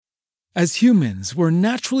As humans, we're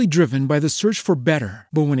naturally driven by the search for better.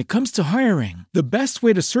 But when it comes to hiring, the best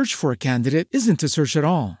way to search for a candidate isn't to search at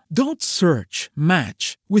all. Don't search,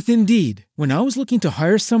 match with Indeed. When I was looking to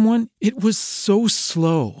hire someone, it was so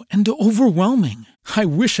slow and overwhelming. I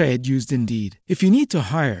wish I had used Indeed. If you need to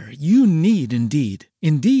hire, you need Indeed.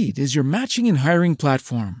 Indeed is your matching and hiring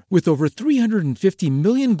platform with over 350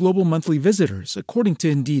 million global monthly visitors, according to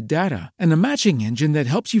Indeed data, and a matching engine that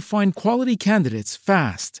helps you find quality candidates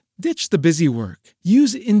fast. Ditch the busy work.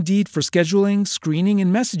 Use Indeed for scheduling, screening,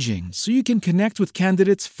 and messaging so you can connect with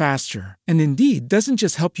candidates faster. And Indeed doesn't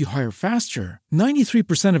just help you hire faster.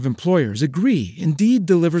 93% of employers agree Indeed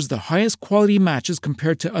delivers the highest quality matches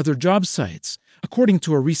compared to other job sites, according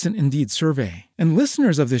to a recent Indeed survey. And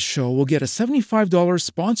listeners of this show will get a $75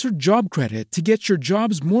 sponsored job credit to get your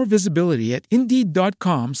jobs more visibility at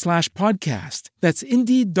Indeed.com/podcast. That's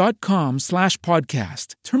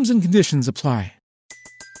Indeed.com/podcast. Terms and conditions apply.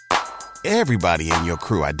 Everybody in your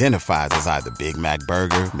crew identifies as either Big Mac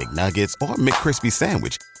Burger, McNuggets, or McCrispy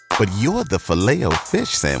Sandwich. But you're the Filet-O-Fish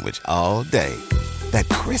Sandwich all day. That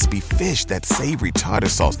crispy fish, that savory tartar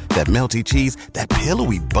sauce, that melty cheese, that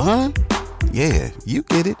pillowy bun. Yeah, you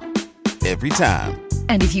get it. Every time.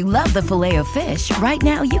 And if you love the Filet-O-Fish, right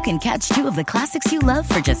now you can catch two of the classics you love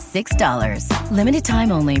for just $6. Limited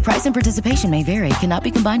time only. Price and participation may vary. Cannot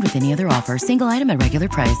be combined with any other offer. Single item at regular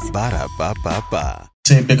price. Ba-da-ba-ba-ba.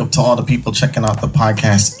 Say big up to all the people checking out the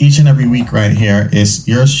podcast each and every week right here. Is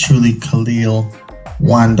yours truly, Khalil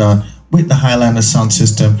Wanda, with the Highlander Sound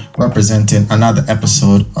System, representing another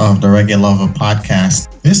episode of the Reggae Lover podcast.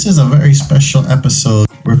 This is a very special episode.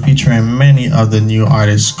 We're featuring many of the new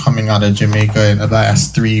artists coming out of Jamaica in the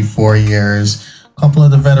last 3-4 years. A couple of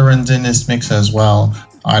the veterans in this mix as well.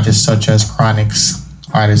 Artists such as Chronix,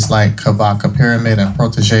 artists like Kabaka Pyramid and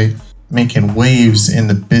Protege, making waves in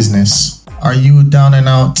the business. Are you down and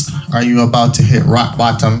out? Are you about to hit rock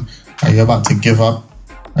bottom? Are you about to give up?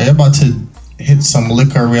 Are you about to hit some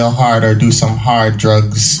liquor real hard or do some hard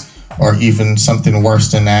drugs or even something worse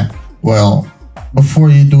than that? Well, before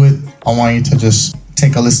you do it, I want you to just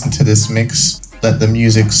take a listen to this mix. Let the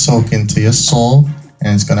music soak into your soul,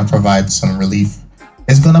 and it's going to provide some relief.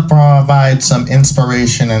 It's going to provide some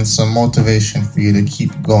inspiration and some motivation for you to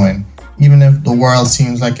keep going. Even if the world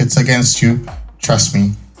seems like it's against you, trust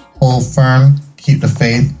me. Hold firm, keep the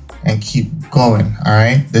faith, and keep going, all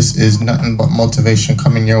right? This is nothing but motivation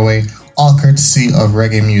coming your way, all courtesy of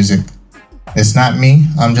reggae music. It's not me.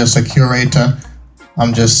 I'm just a curator.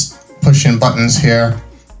 I'm just pushing buttons here.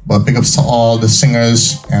 But big ups to all the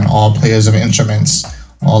singers and all players of instruments,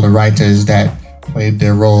 all the writers that played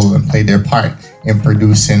their role and played their part in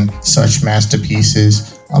producing such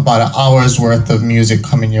masterpieces. About an hour's worth of music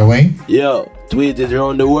coming your way. Yo, tweeted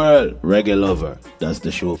around the world, Reggae Lover. That's the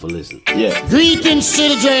show for listen. Yeah. Greetings,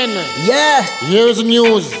 children. Yeah. Here's the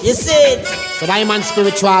news. You see it. So Diamond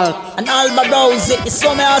Spiritual. And Alba Rose, it's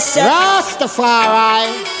so me I said. Rastafari.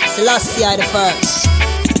 Selassie the first.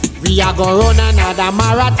 We are gonna run another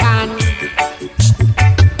marathon.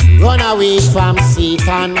 Run away from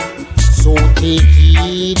Satan. So take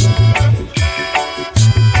heed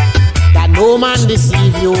that no man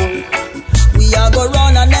deceive you. We are gonna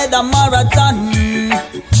run another marathon.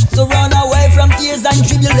 So run away from tears and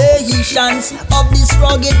tribulations of this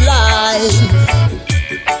rugged life.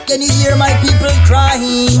 Can you hear my people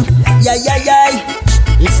crying? Yeah, yeah, yeah.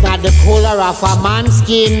 It's not the color of a man's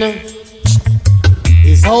skin,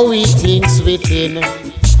 it's how he thinks within.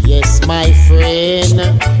 Yes, my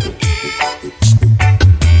friend.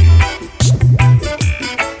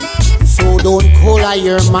 So don't color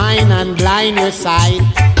your mind and blind your sight.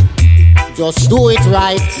 Just do it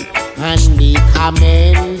right and make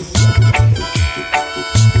amends.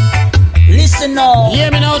 Listen now.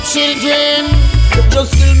 Hear me now, children.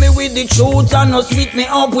 Just kill me with the truth and not sweet me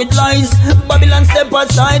up with lies. Babylon step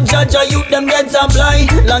aside, judge a youth them get a blind.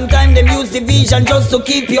 Long time them use division just to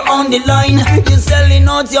keep you on the line. You selling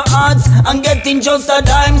out your hearts and getting just a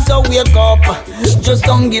dime. So wake up, just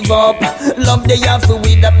don't give up. Love the yafu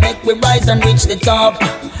with that make we rise and reach the top.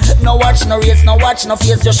 No watch, no race, no watch, no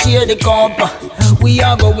face, just share the cup. We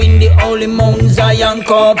are going win the Holy Mount Zion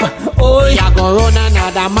Cup. Oh, we are gonna run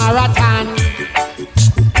another marathon.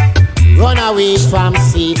 Run away from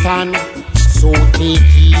Satan, so take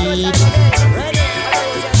heed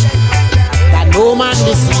that no man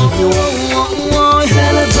deceive you.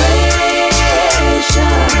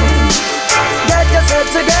 Celebration. Get yourself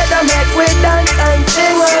together, make we dance and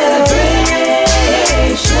sing.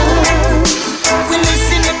 Celebration. We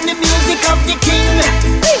listen to the music of the King.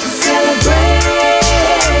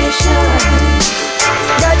 Celebration.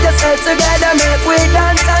 Get yourself together, make we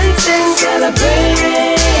dance and sing. Celebration.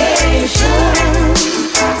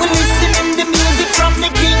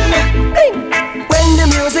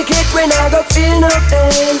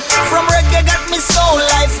 From reggae got me soul,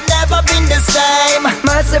 life never been the same.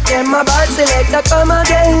 Massive and my bad selector come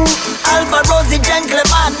again. Alpha Rosie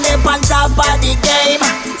gentleman, nip on top of the game.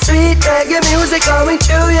 Sweet reggae music going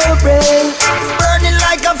through your brain. Burning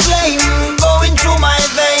like a flame, going through my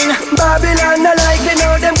vein. Babylon, I like it,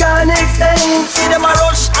 know them gone insane. See them a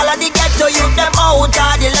rush, all of the ghetto youth, them out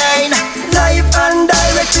of the lane. Life and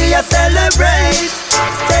direct, we a celebrate.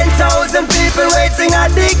 10,000 people waiting at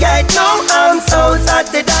the gate. No arms out at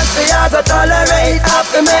the dance, we are go tolerate. Have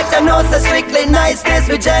to make them know so strictly niceness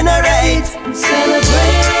we generate.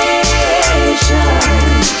 Celebration.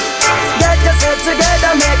 Get yourself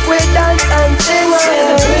together, make we dance and sing.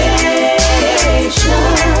 Celebration.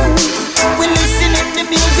 We listening the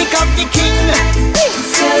music of the king.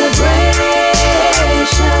 Celebration.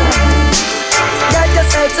 Get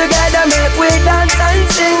yourself together, make we dance and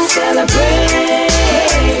sing. Celebration.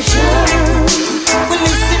 We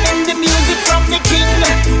listening the music from the king.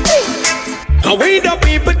 And we the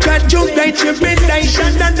people try to get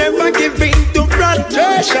tribulation and never give in to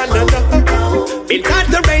frustration.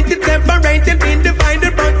 Incarcerated, separated, been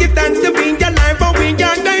divided, but give thanks to be alive, for we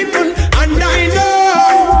are grateful. And I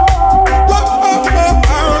know,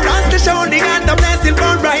 that's the show, they got the blessing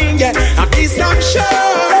for right, yeah. At least I'm sure.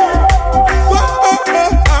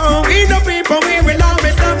 We the people, we will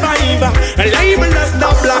always survive. Label us the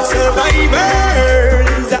black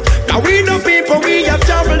survivors. Now we the people, we have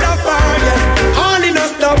traveled afar. All in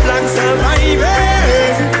us the black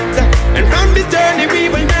survivors. And from this journey we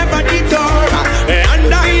will never detour.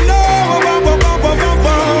 And I know,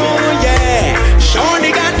 yeah, sure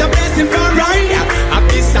they got the blessing for right. At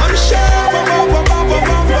least I'm sure,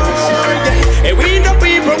 yeah. And we the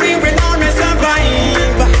people, we will always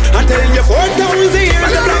survive. I tell you 4,000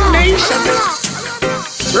 years of black nation.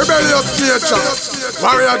 Rebellious nature,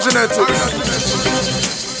 warrior genetics.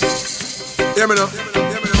 Hear me now.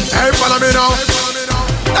 Hey, follow me now.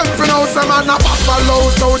 Them for now, some man a buffalo,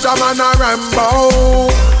 soldier man a Rambo.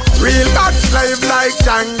 Real bad slave like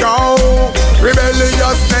Django.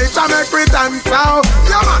 Rebellious nature make we dance out.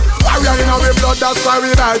 Yeah man, warrior in our blood, that's why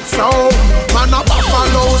we bad so. Man a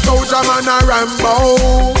buffalo, soldier man a Rambo.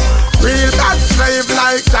 Real bad slave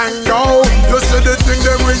like Django. You see the thing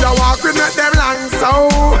them we a walk with, make them long so.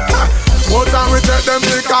 What time we take them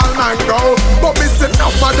to call mango. But miss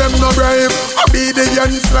enough of them no brave.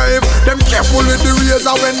 Obedient slave. Them careful with the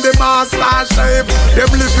razor when the master shave. Them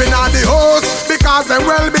living on the house because they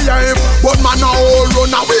well behaved. But man a whole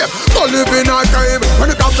run away, so live in a cave. When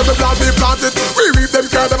it comes to the plant we plant it. We reap them,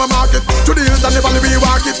 care them a market. To the hills and the valley we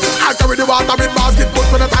walk it. I carry the water with basket. But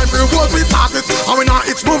when the time for the work we start it. And we not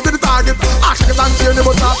each move to the target. I shake it and chain them,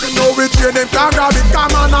 but nothing know we chain them. Can't grab it,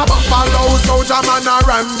 come on a buffalo, soldier man a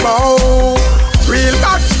Rambo. Real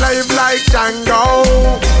bad slave like Django.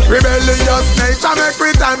 Rebellious nature make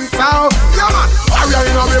we dance out. Yeah man, warrior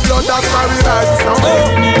in our blood, that's why we dance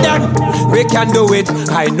out. We can do it,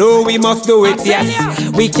 I know we must do it, yes.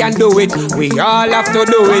 We can do it, we all have to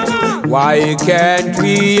do it. Why can't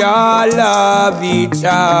we all love each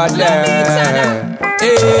other?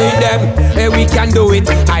 Hey them, hey, we can do it,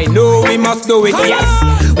 I know we must do it, yes.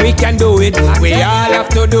 We can do it, we all have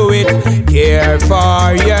to do it. Care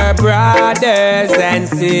for your brothers and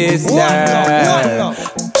sisters.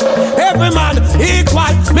 Every man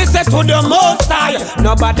equal, me say to the most high.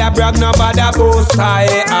 Nobody brag, nobody boast high.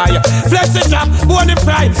 Flesh is up, bone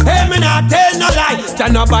fry. Hey, me not tell no lie.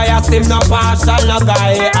 Can no bias him, no partial, no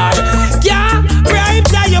guy. Can't bribe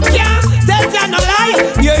that you can't tell you no lie.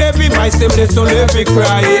 You every voice him listen, every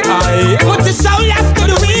cry. Put the show left to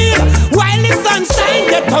the wheel while the sun shine.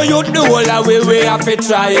 Get how you do all the way. We have to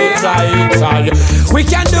try. We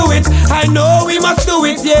can do it. I know we must do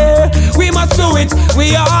it. Yeah, we must do it.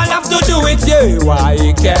 We all have to do it. Yeah,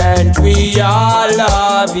 why can't we all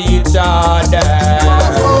love each other?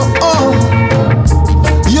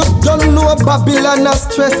 You don't know Babylon a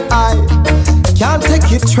stress I can't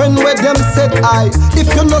take it trend where them said I.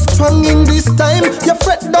 If you're not strong in this time, you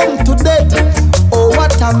fret down to death. Oh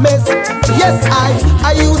what a mess. Yes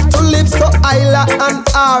I used to live so isla and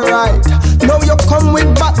alright. Now you come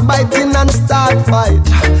with backbiting and start fight.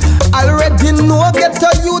 Already know get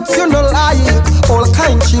a youth you no like. All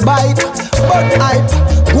kind she bite. But I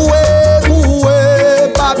go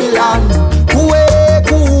away Babylon. Go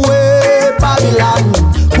away Babylon.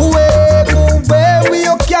 Go away we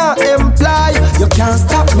you can't imply. You can't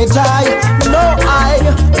stop me die. No I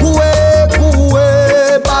go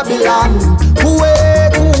away Babylon. Go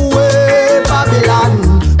away Babylon.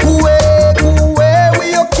 Go away we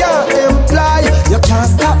you can't imply. You can't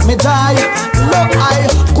stop me die. No, I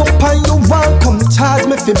go on you one, come charge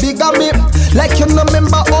me for bigger me. Like you no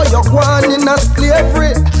remember how you gone in a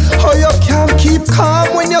slavery. How you can't keep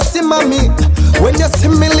calm when you see mommy. When you see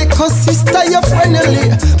me little sister, you're friendly.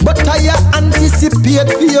 But I anticipate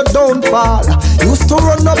for your downfall. Used to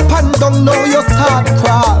run up and down, now you start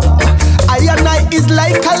crawl. I and I is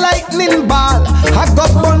like a lightning ball. I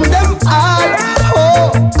got on them all.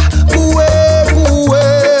 Oh,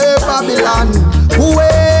 boo-way, Babylon.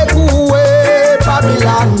 Boo-way,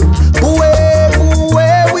 Babylon.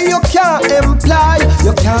 Boo-way, you can't imply.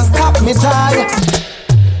 You can't stop me, die.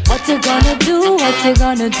 What you gonna do? What you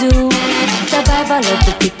gonna do? Survival of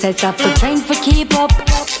the fittest, have to train for keep up.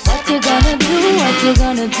 What you gonna do? What you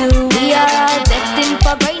gonna do? We are all destined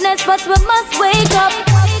for greatness, but we must wake up.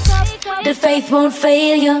 The faith won't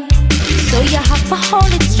fail you, so you have to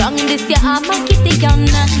hold it strong. This your armor, keep the gun.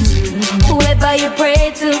 Whoever you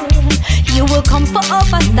pray to, you will come for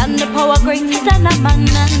overstand the power greater than a man.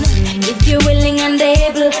 If you're willing and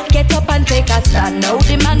able, get up and take a stand. No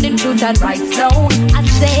demanding truth and right. So I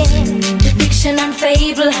say, the fiction and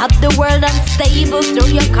fable have the world unstable. Throw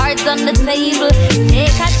your cards on the table,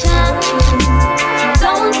 take a chance.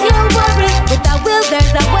 Don't you worry, with a will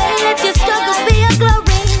there's a way. Let your struggles be a glory.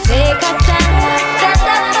 Take a stand, stand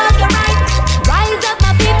up for your rights. Rise up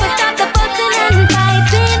my people, stop the fussing and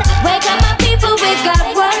fighting. Wake up my people, we got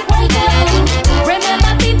work to do.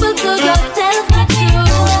 Remember people to yourself, not you.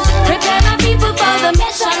 Prepare my people for the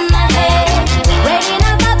mission ahead. Reigning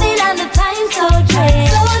of Babylon, the time so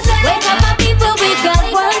dread. Wake up my people, we got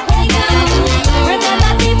work to do.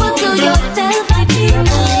 Remember people to yourself, not you.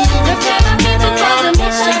 Prepare my people for the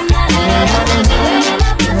mission ahead.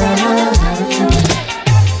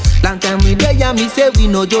 Long time we there, yeah, me say we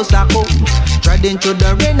know just a go. Treading through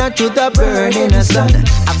the rain and through the burning sun.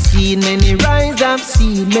 I've seen many rise, I've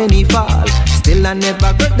seen many fall. Still I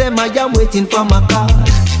never got them, I am waiting for my call.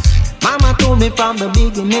 Mama told me from the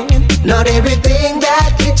beginning, not everything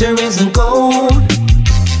that glitter isn't gold.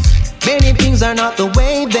 Many things are not the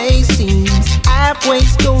way they seem. Halfway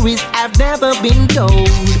stories I've never been told.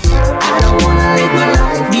 I don't wanna live my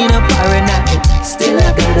life being a paranoid. Still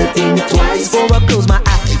I gotta think twice before I close my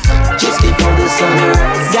eyes. Just before the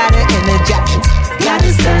sunrise, gotta energize.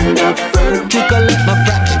 Gotta stand up firm to collect my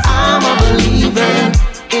prize. I'm a believer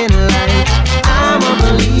in life. I'm a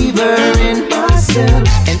believer in myself.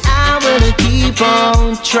 And I'm gonna keep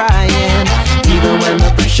on trying, even when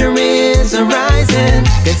the pressure is rising.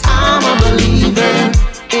 Cause I'm a believer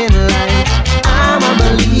in life. I'm a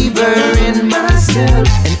believer in myself.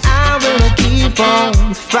 And I'm gonna keep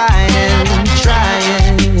on fighting,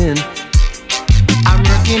 trying. I'm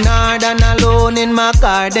working hard and alone in my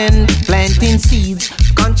garden, planting seeds,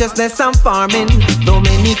 consciousness I'm farming. Though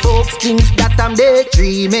many folks think that I'm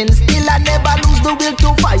daydreaming, still I never lose the will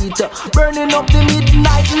to fight, burning up the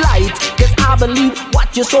midnight light. Cause I believe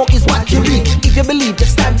what you sow is what you reap. If you believe,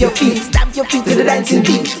 just stamp your feet to the dancing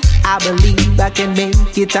beat. I believe I can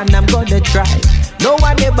make it and I'm gonna try. No,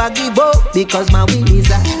 I never give up because my will is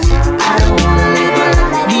high. I don't wanna live my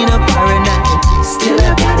life being a paranoid. Still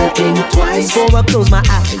I gotta think twice before I close my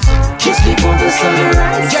eyes. Just before the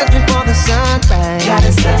sunrise, just before the sunrise.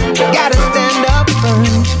 Gotta stand up firm.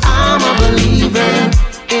 I'm a believer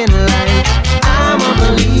in life. I'm a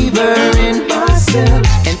believer in myself.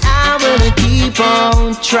 And I'm gonna keep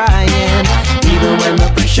on trying, even when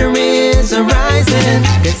the pressure is rising.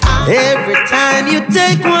 Every time you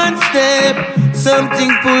take one step,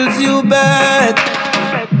 something pulls you back,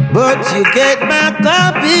 but you get back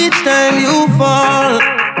up each time you fall.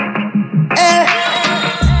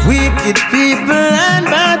 Wicked people and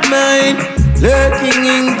bad mind lurking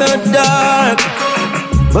in the dark,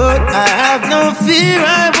 but I have no fear,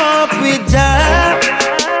 I walk with Jah.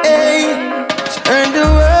 Turn the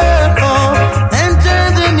world off and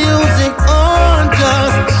turn the music on.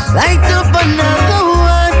 Just light up another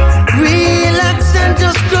one. Relax and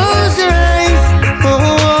just close your eyes.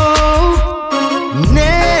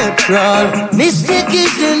 Natural mystic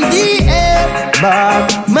is in the air, but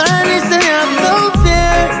man is I have no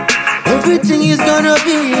fear. Everything is gonna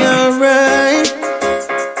be alright.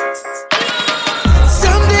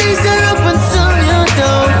 Some days are up and some you're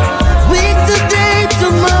down. Week today,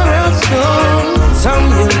 tomorrow's gone. Some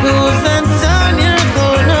you lose and some you're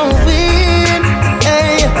gonna win.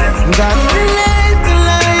 Hey, that's the life, the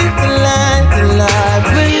life, the life, the life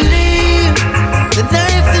we live. The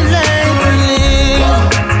life, the life we live.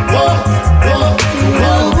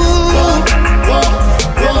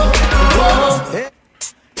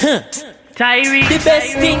 Tyree. The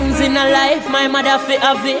best things in a life, my mother fi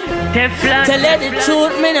have it. Tell her the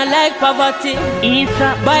truth, me no like poverty.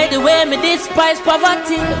 By the way, me despise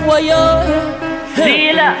poverty. Whoa yo,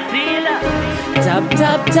 Zila. Tap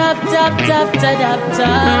tap tap tap tap tap tap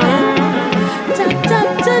tap. Tap tap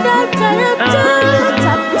tap tap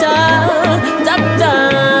tap tap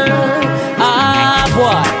tap. Ah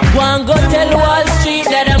boy, one go tell Wall Street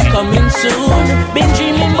that I'm coming soon. Been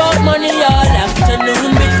dreaming about money all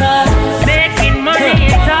afternoon because making money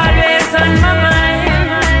is always on my mind.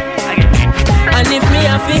 And if me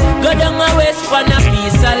have to go down a west for a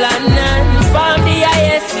piece of land and farm the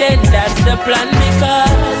highest, then that's the plan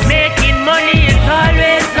because making money is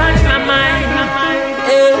always on my mind.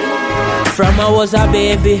 From I was a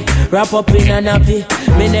baby, wrap up in a nappy.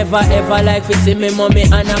 Me never ever like to see me mommy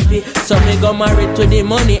unhappy. So me go married to the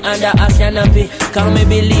money under a canopy. Cause me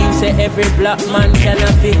believe say every black man can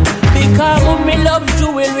happy. Because me love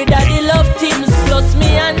jewelry, daddy love things. Plus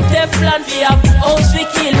me and Teflon we have house we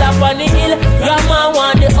kill up on the hill. Grandma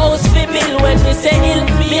want the house we build. When me say hill,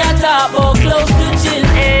 me a talk about close to chill.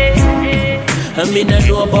 I me no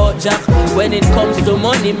know about Jack. When it comes to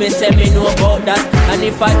money, me say me know about that. And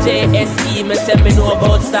if I JSE, me say me know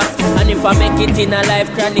about stocks. And if I make it in a life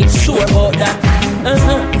chronic, sure about that.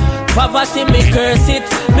 Poverty me curse it,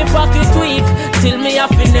 me pocket weak till me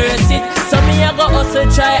have to nurse it. So me a go hustle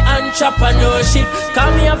try entrepreneurship.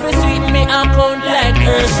 Cause me have to sweet me account like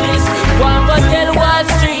Hershey's. One go tell Wall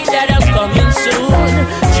Street that I'm coming soon.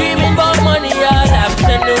 Dreaming about money all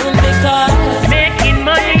afternoon because making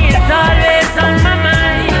money is always on my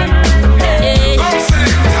mind. Hey.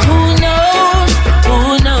 Who knows?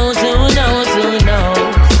 Who knows? Who knows? Who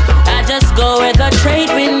knows? I just go where the trade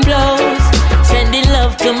wind blows. Sending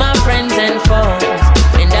love to my friends and foes.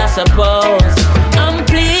 And I suppose I'm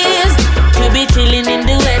pleased to be chilling in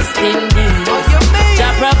the West Indies. To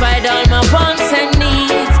provide all my wants and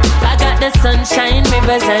needs. I got the sunshine,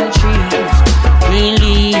 rivers and trees. Green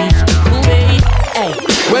leaves. Hey.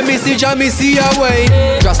 When me see Jah, me see a way.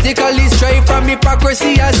 Drastically straight from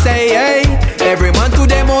hypocrisy, I say, hey. Every man to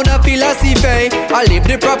them own a philosophy. I live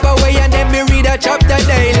the proper way and then me read a chapter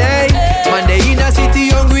daily. Man, they in a city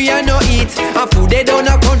hungry and no eat. And food they down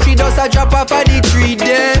a country does a drop off of the tree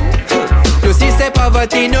them. You see say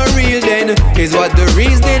poverty no real then. Is what the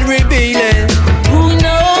reason revealing. Who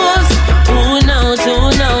knows? Who knows?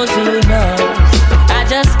 Who knows? Who knows? I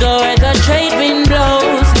just go where the trade wind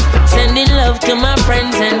blows. Sending love to my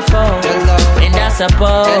friends and foes. And I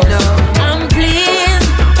suppose I'm pleased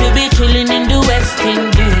to be chilling in the West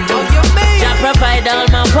Indies. I provide all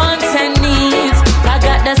my wants and needs. I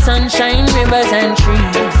got the sunshine, rivers and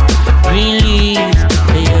trees. Green leaves,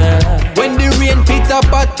 yeah. When the rain pits up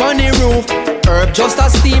at the roof, herb just a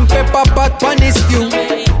steam pepper pot on the stew.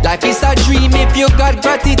 Life is a dream if you got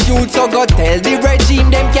gratitude. So go tell the regime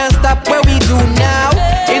them can't stop what we do now.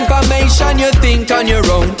 Information you think on your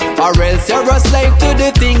own, or else you're a slave to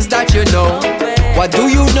the things that you know. What do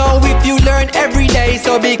you know if you learn every day?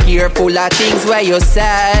 So be careful of things where you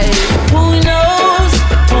say. Who knows?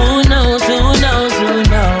 Who knows? Who knows? Who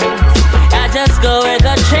knows? I just go where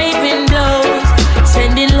the trade wind blows.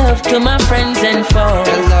 Sending love to my friends and foes.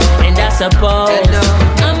 And I suppose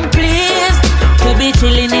I'm pleased to be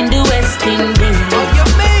chilling in the West Indies.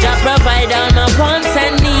 To provide all my wants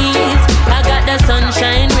and needs. I got the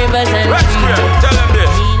sunshine, rivers and trees. Tell them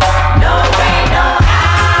this. No way, no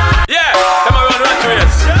how. Yeah, them a run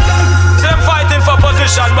race. See them fighting for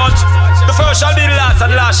position, but the first shall be the last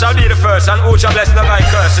and the last shall be the first. And who shall bless the guy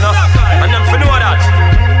curse, you know? And them for know that.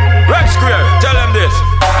 Red Square, tell them this.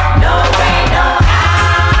 No way, no how.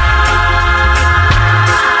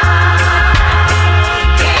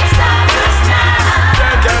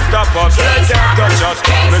 Stop us, they can't touch us.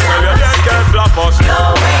 We tell you they can't flop us.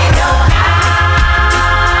 No way, no how.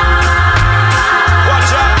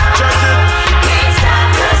 Watch out, check it. Can't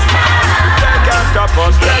stop us now. They can't stop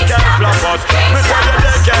us, they can't flop us. We tell you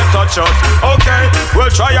they can't touch us. Okay,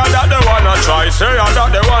 we'll try all that they wanna try. Say all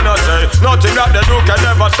that they wanna say. Nothing that they do can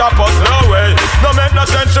never stop us, no way. No make no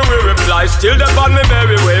sense to we reply. Still them on me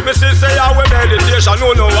merry way. Me see say how we meditation,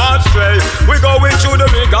 no one stray. We going through the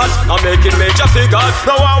figures and making major figures.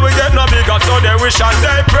 Now how we get no bigger, so they wish and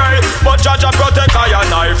they pray. But Jah Jah protect I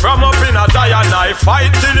and I from up in a Zion I.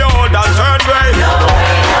 Fight till you hold and turn gray. No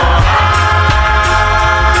way, no how.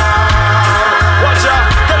 Watch out,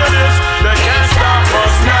 tell you this. They can't stop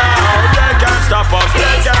us now. They can't stop us,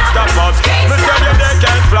 they can't stop us. Me tell you they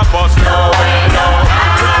can't flop us. No way, no how.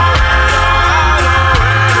 No way, no how, no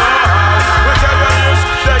way, no how. We tell you this.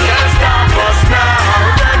 They can't stop us now.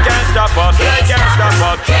 They can't stop us, they can't stop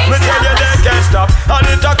us. Me tell you they can't stop. And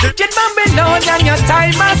it's a Get Babylon and your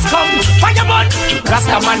time has come. Fire Fireman,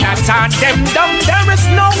 Rastaman a chant them down. There is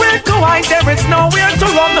nowhere to hide, there is nowhere to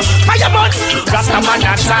run. Fireman, Rastaman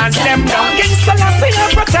a chant them down. King Selassie a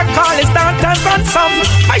protect all his daughters and sons.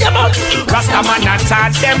 Fireman, Rastaman a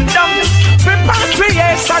chant them down.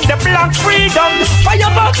 Repatriation, the black freedom.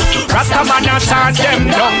 Fireman, Rastaman a chant them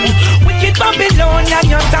down. Wicked Babylonian,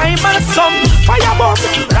 your time has come. Fireman,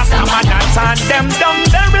 Rastaman a chant them down.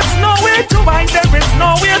 There is nowhere to hide, there is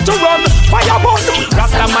nowhere to run. Fireman,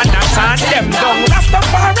 Rastaman a chant them down.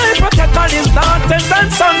 Rastafari protect all his daughters and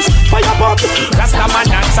sons. Fireman, Rastaman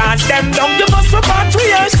a chant them down. You must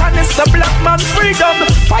repatriation, it's the black man's freedom.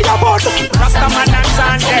 Fireman, Rastaman a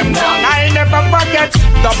chant them down. I'll never forget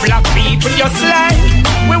the black people you slay.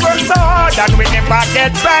 We work so hard and we never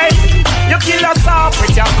get paid. You kill us off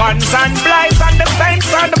with your guns and blights, and the saints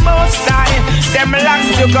are the most high. Them locks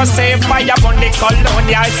you go save fire on the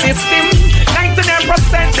colonial system. 99%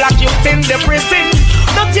 black youth in the prison.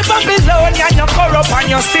 Dirty Babylonian, you corrupt and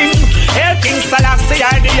you sin. Hail King Selassie,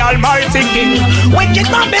 I the Almighty King. Wicked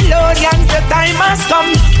Babylonians, the time has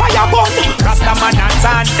come. Fireborn, Rastaman and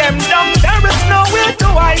chant them down. There is nowhere to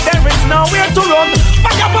hide, there is nowhere to run.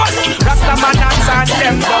 Fireborn, Rastaman and chant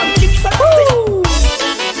them down. King Selassie.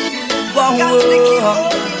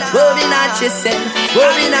 Worry not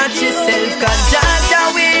yourself, cause Jaja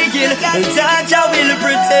will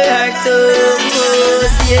protect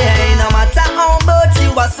us. Yeah, no matter how much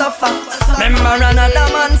you a suffer, remember another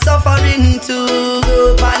man suffering too.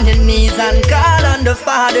 Go on your knees and call on the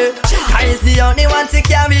Father. He's the only one to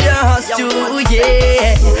carry us through.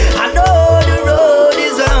 Yeah, I know the road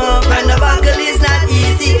is rough and the battle is not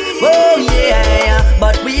easy. Oh yeah,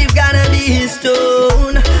 but we've gotta be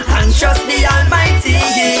stone and trust the Almighty.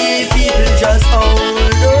 People just hold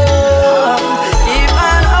on, keep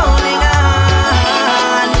on holding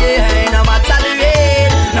on. Yeah, no matter the rain,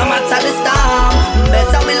 no matter the storm,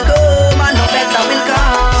 better will come and no better will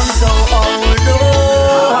come. So hold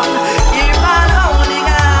on, keep on holding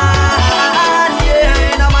on.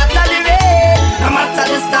 Yeah, no matter the rain, no matter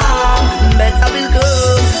the storm, better will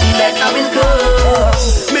come, better will come.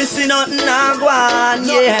 Missing nothing I want,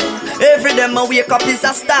 yeah. Every day I wake up is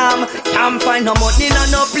a storm. Can't find no money,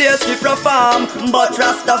 no place to perform. But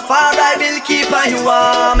Rastafari will keep me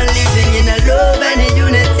warm. Living in a love and a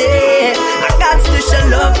unity. I got to show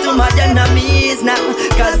love to my enemies now,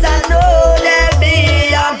 cause I know there'll be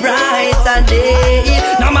a brighter day.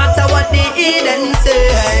 No matter what the heathen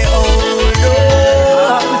say, hold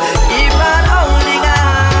on, keep on holding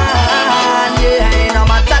on. Yeah, no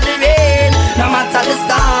matter the rain, no matter the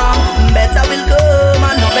storm, better will come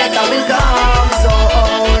and no better will come. So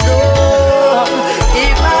hold on,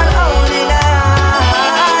 keep on holding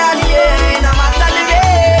on. Yeah, no matter the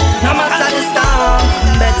rain, no matter the storm,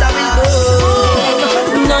 better will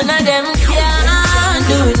come. None of them can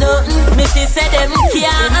do nothing. Missy said them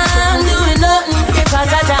can't do nothing. Cause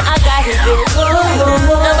I got it.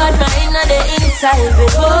 No bad mind on the inside.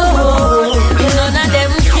 None of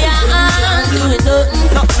them can do nothing.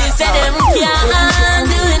 She said them can't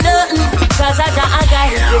do nothing. Cause I got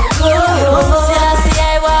it. See, I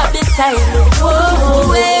walk beside me.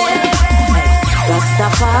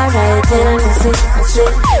 Rastafari tell me, say,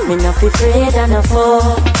 me not afraid and a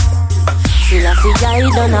fall. Still I see I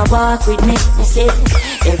don't walk with me, say,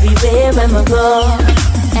 everywhere when I go.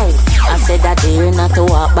 Hey, I said that they're not to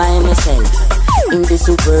walk by myself. In this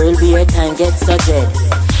world where time gets so dead.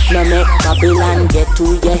 No make Babylon get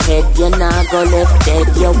to your head. You're not go left dead,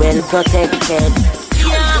 you're well protected.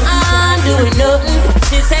 Can't do nothing.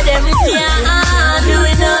 She said them can't do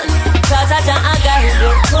nothing. Cause I got it.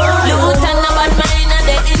 Loot and no bad mind and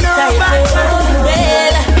the inside.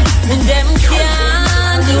 Well, them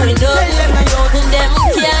can't do nothing. Them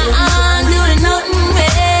can't do nothing.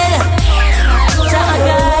 Well, Jah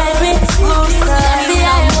guide me. See I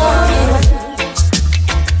walk.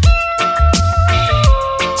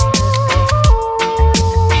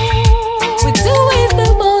 We're doing the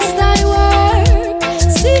most I work,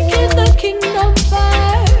 seeking the kingdom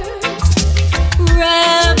first.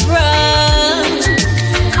 Reverend,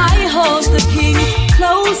 I hold the king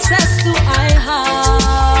closest to my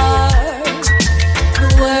heart. The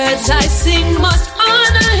words I sing must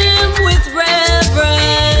honor him with reverence.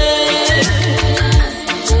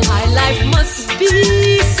 My life must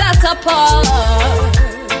be set apart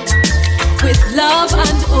with love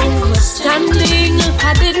and understanding.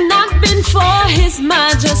 Had it not been for his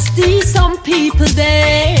majesty, some people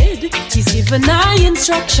dead. He's given our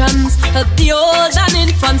instructions, help the old and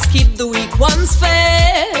infants, keep the weak ones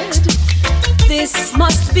fed. This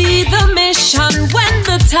must be the mission when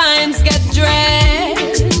the times get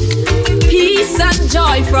dread. Peace and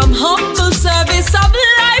joy from humble service of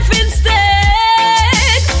life instead.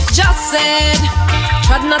 said,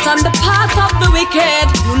 tread not on the path of the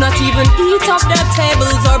wicked. Do not even eat of their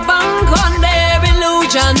tables or bank on their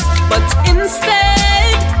illusions, but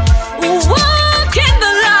instead walk in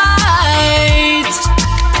the light.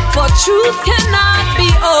 For truth cannot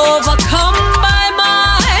be overcome by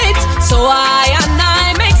might. So I and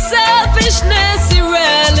I make selfishness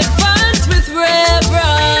irrelevant with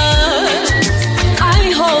reverence.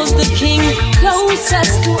 I hold the King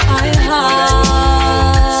closest to my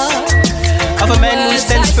heart. Of a man who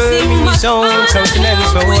stands firm in his own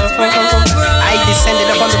countenance. I descended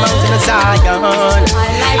upon the mountain of Zion.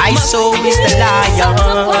 I saw is the lion.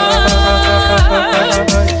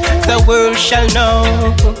 The world shall know.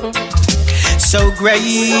 So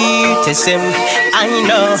great is him, I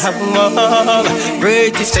know.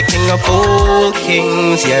 Great is the King of all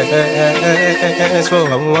kings, yes.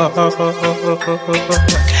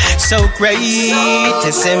 So great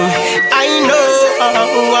is him, I know.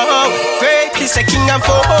 Great is the King of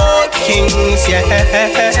all kings,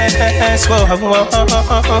 yes.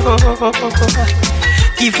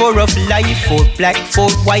 Give for of life, for black, for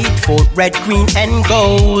white, for red, green, and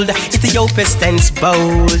gold. Ethiopia stands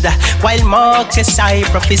bold, while Marcus I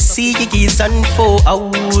prophecy is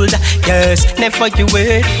unfold. Yes, never you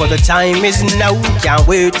wait, for the time is now. Can't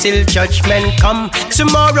wait till judgment come.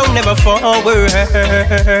 Tomorrow never forward.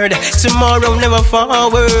 Tomorrow never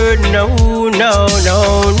forward. No, no,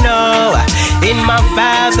 no, no. In my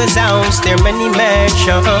Father's house there are many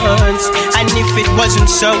mansions, and if it wasn't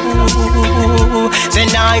so, then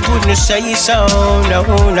I wouldn't say so. No,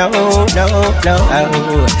 no, no, no.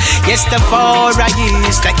 Yes, the Father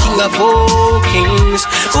is the King of all kings,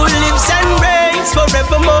 who lives and reigns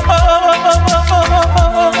forevermore.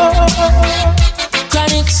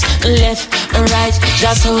 Chronics, left and right,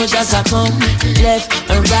 just so just a come, left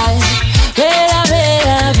and right.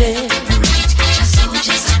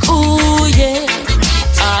 Ooh yeah,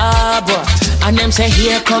 ah boy. And them say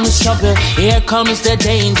here comes trouble, here comes the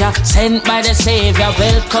danger, sent by the Savior,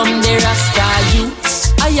 welcome the Rasta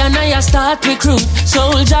youths. I and I start recruit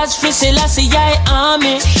soldiers for Selassie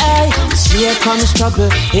army. Ay. Here comes trouble,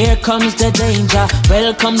 here comes the danger,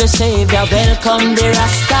 welcome the Savior, welcome the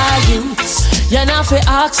Rasta youths. You know fi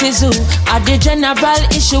ask is who at the general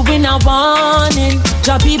issue in a warning.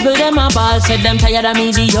 Job people them a ball, said them tired of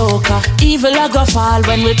mediocre. Evil a go fall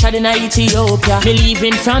when we tried in Ethiopia.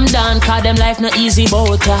 Believing from down, cause them life no easy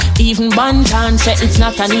boat. Even Bantan say it's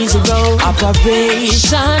not an easy road.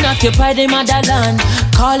 Operation occupy the motherland,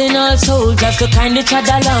 calling all soldiers to kindly tread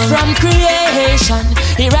along. From creation,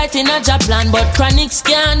 he writing a job plan, but Chronics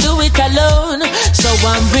can't do it alone. So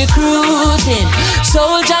I'm recruiting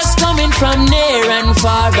soldiers coming from near and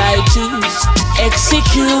far. I choose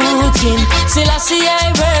executing Selassie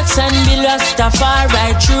works and be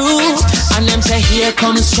Rastafari true. And them say here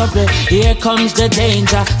comes trouble, here comes the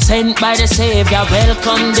danger, sent by the Savior,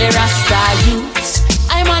 welcome the Rasta youths.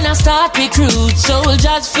 I'm gonna start recruit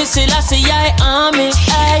soldiers for Selassie army.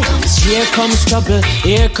 Ay. Here comes trouble,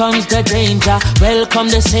 here comes the danger, welcome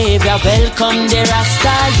the Savior, welcome the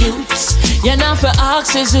Rasta youths. You know for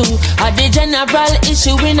ask is who at the general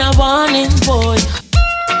issue in a warning boy.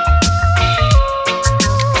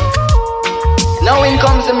 Now in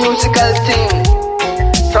comes the musical thing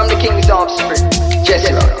from the King's Offspring,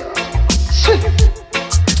 Jesse Rock.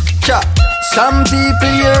 Some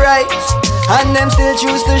people you're right, and them still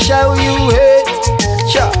choose to show you hate.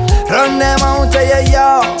 Run them out of your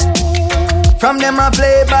yard. From them I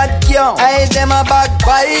play bad young, I them a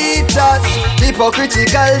backbiters,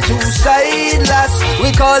 hypocritical, two-sideless.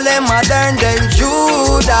 We call them modern day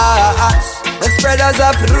Judas, the spreaders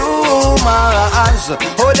of rumors.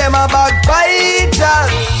 Oh, them a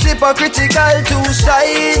backbiters, hypocritical,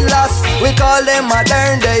 two-sideless. We call them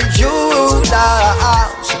modern day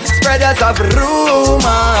Judas, spreaders of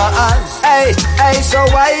rumors. Hey, hey, so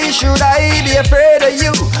why should I be afraid of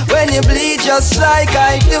you when you bleed just like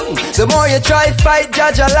I do? The more you try fight,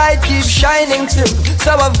 judge a light keep shining through.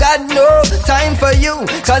 So I've got no time for you,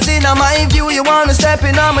 cause in my view you wanna step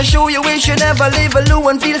in on my shoe. You wish you never leave a loo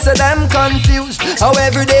and feel so damn confused. How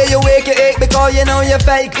every day you wake you ache because you know you're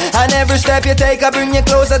fake, and every step you take I bring you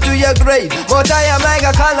closer to your grave. But I am like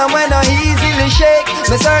a column when I easily shake.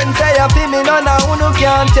 Me certain say I feel me none of who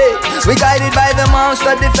can't take. We guided by the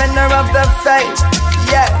monster, defender of the faith.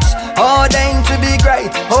 Yes, ordained to be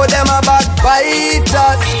great. Oh, them a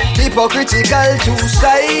backbiters, hypocritical,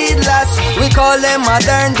 two-sideless. We call them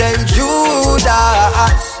modern day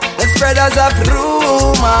Judas, the spreaders of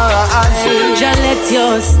rumors. Just let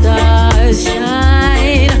your stars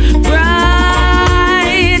shine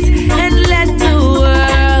bright and let the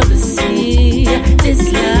world see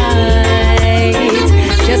this light.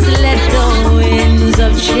 Just let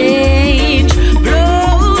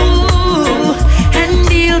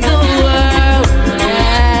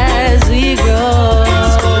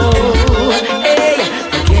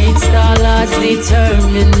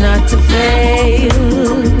not to fail.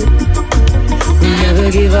 We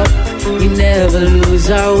never give up, we never lose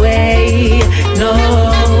our way. No,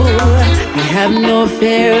 we have no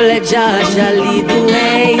fear, let Joshua lead the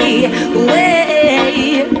way.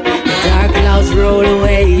 The dark clouds roll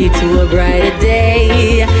away to a brighter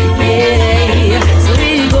day. Yeah, so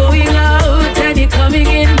we're going out and you're coming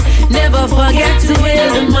in. Never forget to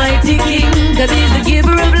hail the mighty King, cause he's the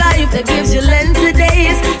giver of life that gives you length of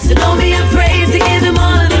days. So don't be afraid to give him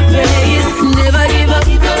all of the praise. Never give up,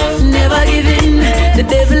 never give in. The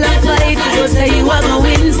devil a fight, don't say you are gonna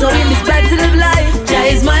win. So in this battle of life, Jah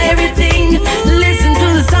is my everything. Listen to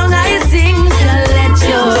the song I sing. Let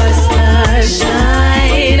your star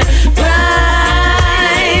shine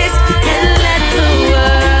bright and let the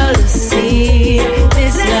world see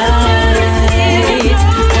this light.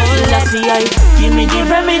 Oh, give me the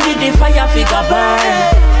remedy, the fire figure burn.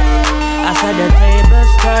 After the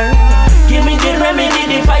tables turn, give me the remedy,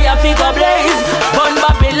 the fire figure blaze. Burn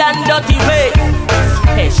Babylon dirty way.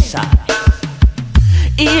 Special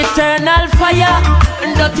eternal fire,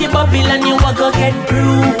 dirty Babylon, you a go get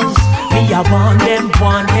bruised. Me a want them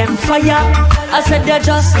fire. I said they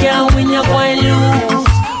just can't win, you going lose.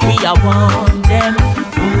 We a want them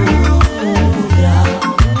move, yeah.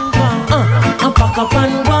 Pack up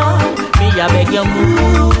and go. Me I beg you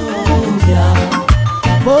move, yeah.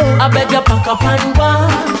 I beg you pack up and go.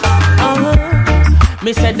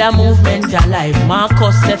 Me said the movement alive.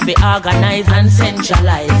 Marcus said fi organize and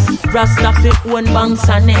centralize. Rasta fi own banks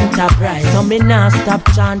and enterprise. So me nah stop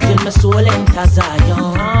chanting, my soul enter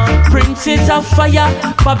Zion. Princes of fire,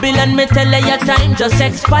 Babylon me tell you your time just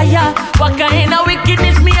expire. What kind of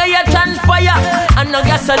wickedness me or you transpire? And no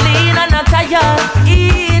gasoline and no tire.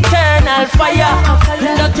 Eternal fire,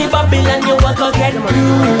 dirty Babylon you a go get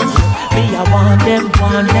bruised. Me I want them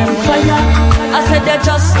fire. I said they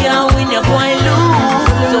just can't win, you going lose.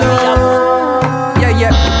 So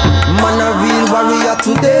yeah. Man a real warrior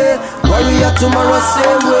today, warrior tomorrow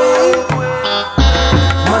same way.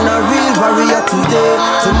 Man a real warrior today,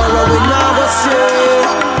 tomorrow we never stray.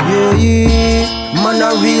 Yeah. Man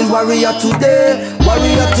a real warrior today,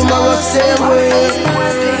 warrior tomorrow same way.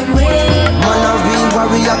 Man a real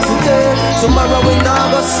warrior today, tomorrow we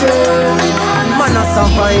never stray. Man a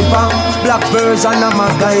survivor, black version of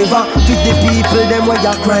MacGyver. Feed the people them where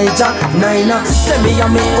you cry ja. Nina, say me a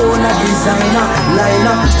me own a designer.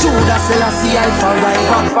 Liner, Judas Selassie I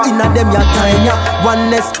forever. Inna them ya time ya,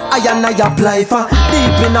 oneness I and I apply for.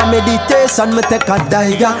 Deep in a meditation me take a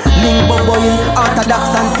dive ya. Limbo boy,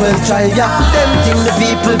 orthodox and 12 tribe ya. Them thing the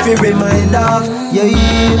people fi remind of. Yeah,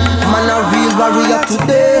 man a real warrior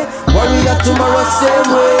today, warrior tomorrow same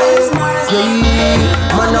way.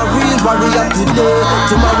 Yeah, man a real warrior today,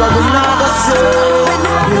 tomorrow we never stray.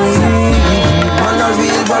 Yeah, man a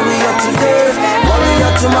real warrior today,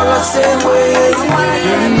 warrior tomorrow same way.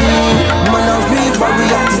 Yeah, man a real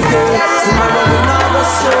warrior today, tomorrow we never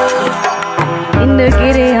stray. In the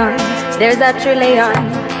Gideon, there's a trillion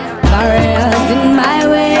warriors in my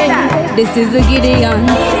way. This is the Gideon,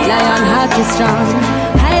 lion heart is strong.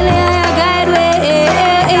 Highly higher guide way.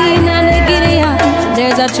 In the Gideon,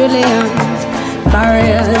 there's a trillion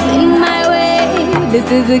warriors in my way.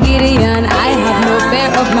 This is the Gideon, I have no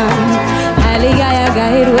fear of man. Highly higher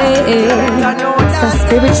guide way. It's a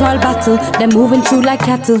spiritual battle, they're moving through like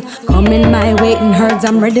cattle. Coming my way in herds,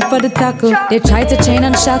 I'm ready for the tackle. They try to chain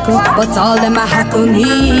and shackle, but all them a hackle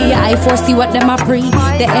me. I foresee what them a pre,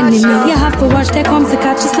 the enemy. You have to watch, they come to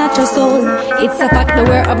catch you, snatch your soul. It's a fact,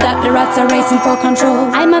 aware of that, the rats are racing for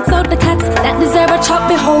control. I must out the cats that deserve a chop,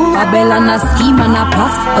 behold. Babylon a scheme and a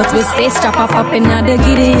plot, but we stay strap up in the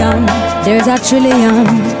Gideon. There's a trillion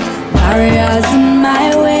warriors in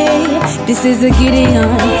my way. This is a Gideon,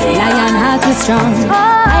 lion heart is strong.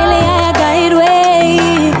 Highly higher guide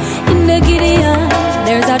way. In the Gideon,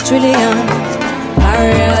 there's a trillion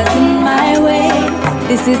warriors in my way.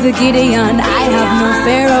 This is a Gideon, I have no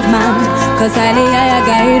fear of man, cause highly higher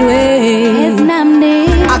guide way. Yes,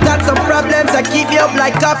 I got some problems that keep me up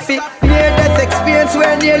like coffee. Near-death experience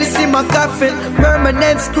where I nearly see my coffin.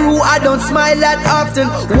 Permanent screw, I don't smile that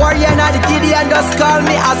often. Warrior not the Gideon, just call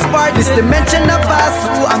me a Spartan. This dimension I pass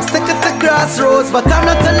through, I'm stuck at the crossroads, but I'm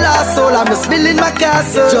not a lost soul, I'm just building my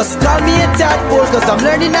castle. Just call me a tadpole, cause I'm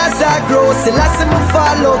learning as I grow. Still I see me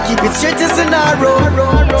follow, keep it straight as an arrow.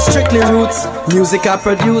 Strictly roots, music I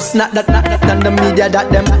produce, not that the media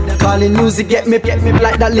that them calling music. Get me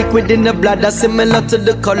like that liquid in the blood, that's similar to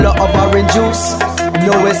the color of orange juice.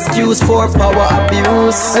 No excuse for power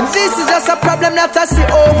abuse. And this is just a problem that I see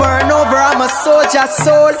over and over. I'm a soldier,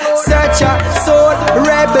 soul searcher, soul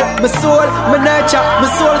rebel. My soul, my nurture, my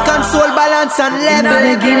soul console, balance and level.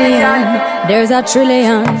 In the Gideon, there's a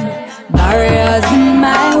trillion barriers in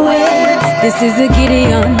my way. This is a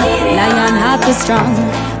Gideon, lion heart is strong.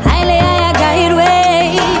 Highly higher guide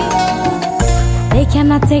way. They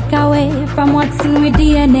cannot take away from what's in our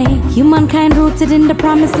DNA. Humankind rooted in the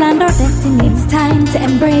promised land or destiny. It's time to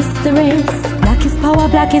embrace the race. Black is power,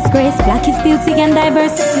 black is grace, black is beauty and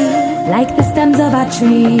diversity. Like the stems of a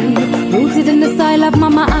tree, rooted in the soil of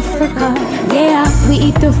Mama Africa. Yeah, we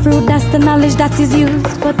eat the fruit, that's the knowledge that is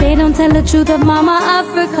used. But they don't tell the truth of Mama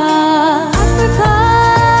Africa.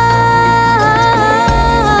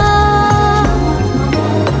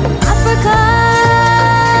 Africa.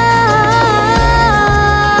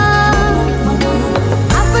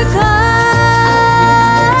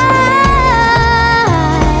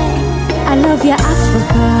 I love you,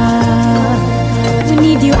 Africa. We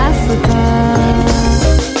need you, Africa.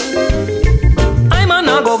 I'm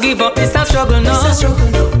not go give up, it's a struggle now.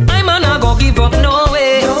 I'm not go give up, no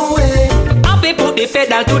way. I'll be put the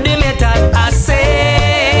pedal to the metal, I say,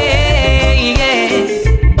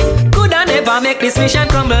 yeah. Could I never make this mission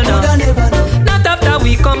crumble now? Not after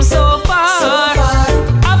we come so far.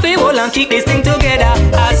 I'll be hold and keep this thing together,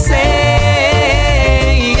 I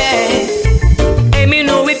say, yeah. Hey, me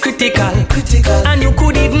know it critical. And you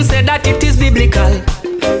could even say that it is biblical.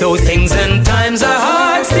 Though things and times are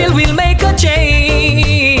hard, still we'll make a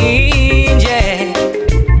change, yeah.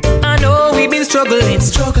 I know we've been struggling.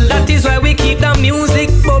 That is why we keep the music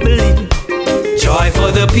bubbling. Joy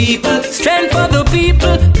for the people, strength for the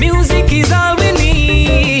people. Music is all we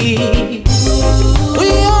need.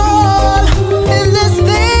 We all in this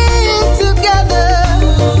thing together.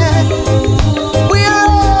 We are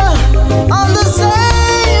all on the same.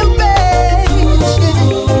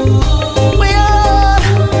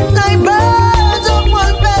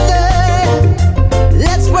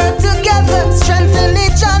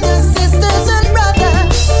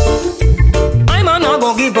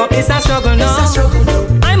 It's a struggle now.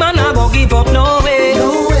 I'm not gonna give up, no way.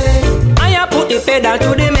 I put the pedal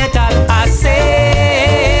to the metal, I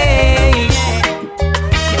say.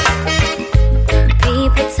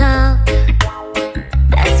 People talk,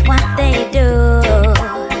 that's what they do.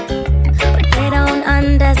 But they don't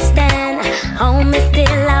understand. Home is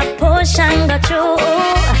still a push and go through.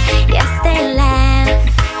 Yes, they laugh,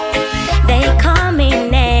 they call me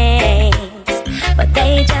names, but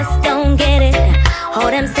they just don't get it. How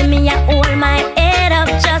them see me, I hold my head up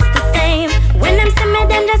just the same. When them see me,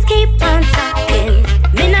 them just keep on talking.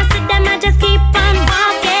 Me not see them, I just keep on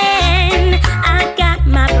walking. I got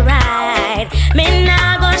my pride, me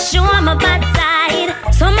not go show my bad side.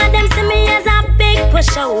 Some of them see me as a big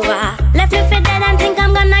pushover. Left me for dead and think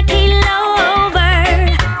I'm gonna kill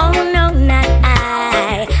over. Oh no, not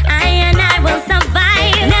I and I will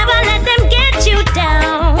survive. Never let them get you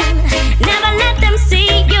down. Never let them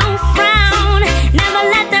see you frown. Never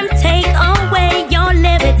let them take away your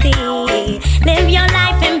liberty. Live your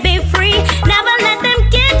life and be free. Never let them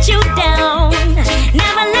get you down.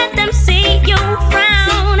 Never let them see you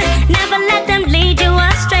frown. Never let them lead you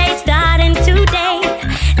astray. Starting today,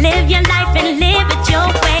 live your life and live it your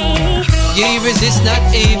way. Ye resist not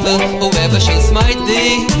evil, whoever shall smite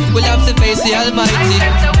thee will have to face the Almighty.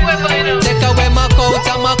 Take away my coat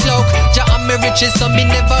and my cloak, Jah and me riches so me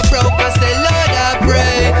never broke. I say, Lord, I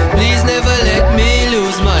pray, please never let me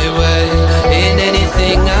lose my way in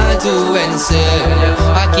anything I do and say.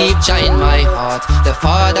 I keep trying my heart, the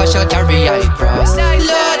Father shall carry I cross.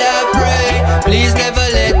 Lord, I pray, please never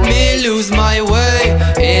let me lose my way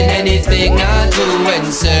in anything I do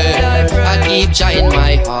and say. I keep trying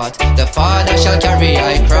my heart, the Father shall carry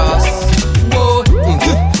I cross. Whoa.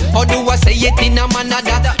 How do I say it in a manner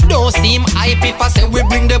that don't seem hype if I say we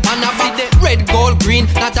bring the banner back? Red, gold, green,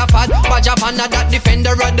 not a fad. Badge of honor that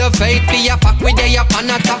defender of the faith. Be a fact with they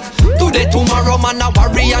upon attack. Today, tomorrow, man, a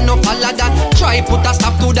warrior, no follow that. Try put a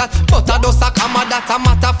stop to that, but I don't suck a that a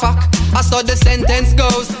matter fact. I saw the sentence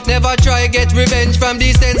goes. Never try get revenge from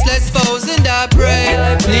these senseless foes. And I pray,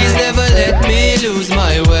 please never let me lose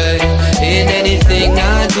my way in anything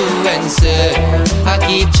I do and say. I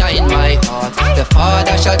keep trying my heart, the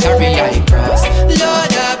Father shall carry I cross.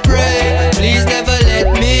 Lord, I pray, please never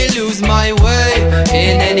let me lose my way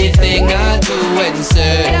in anything I do and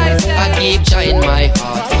say. I keep trying my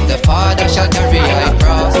heart, the Father shall carry I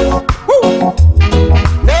cross.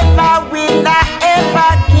 Never will I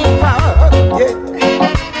ever give up.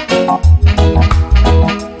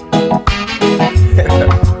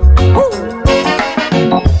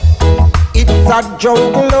 It's a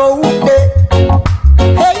jungle out there.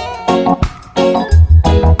 Hey,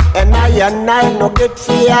 and I no get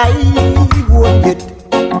free. I won't get.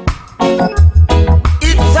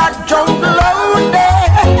 It's a jungle out there.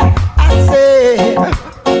 I say,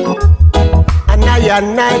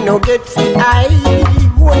 and I no get free. I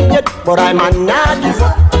won't get, but I'm not give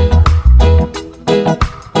up.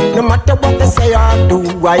 No matter what they say or do,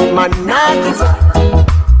 I'm not give up.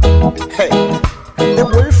 Hey, the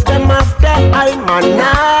wolf them after, I'm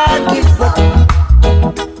not give up.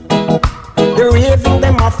 The raving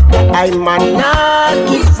them after, I'm not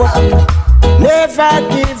give up. Never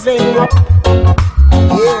giving up.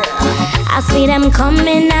 Yeah. I see them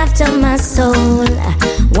coming after my soul,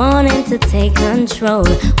 wanting to take control.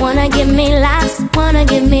 Wanna give me laughs, wanna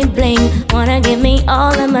give me bling, wanna give me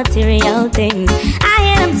all the material things. I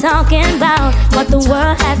hear them talking about what the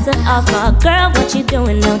world has to offer. Girl, what you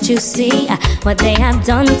doing, don't you see what they have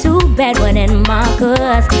done to Bedouin and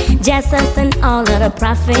Marcus, Jesus and all of the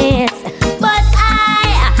prophets? But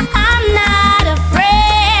I'm not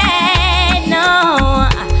afraid, no.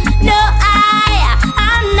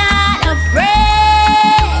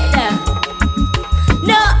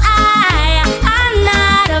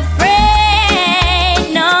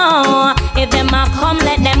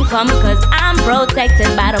 Come, cause I'm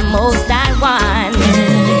protected by the Most High One.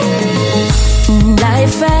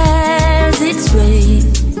 Life has its way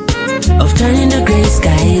of turning the gray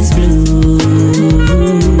skies blue.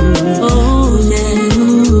 Oh, yeah.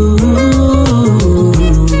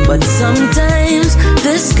 But sometimes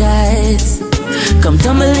the skies come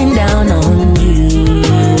tumbling down on you.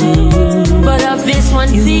 But of this one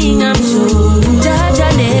thing I'm sure, Judge,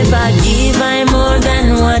 I never give I more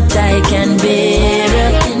than what I can bear.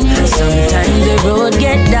 Sometimes the road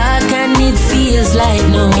get dark and it feels like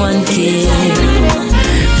no one cares.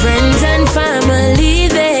 Friends and family,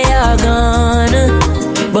 they are gone,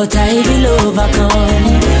 but I will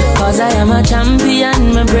overcome. Cause I am a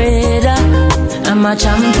champion, my brother. I'm a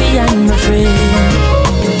champion, my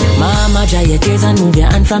friend. Mama, dry your tears and move your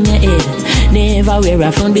hand from your head. Never wear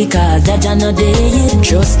a phone because that you're not dead.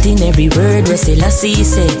 Trust in every word where Selassie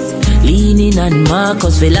said. Leaning on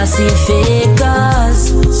Marcus philosophy, cause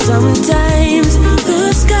sometimes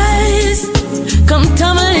the skies come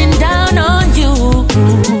tumbling down on you.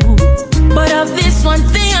 But of this one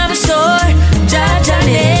thing I'm sure, Judge, I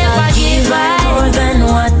never give more than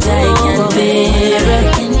what I can bear.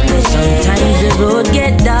 Sometimes the road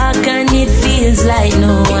get dark and it feels like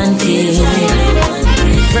no one cares.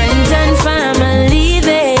 Friends and family,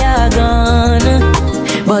 they are gone,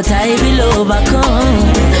 but I will overcome.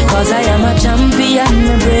 Cause I am a champion,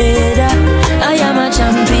 my brother. I am a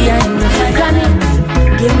champion, my friend.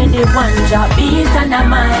 Give me the one drop beat and a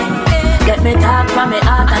mind. Let me talk from my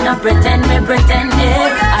heart and not pretend it.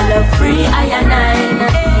 I love free, I and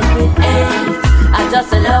with AIDS. I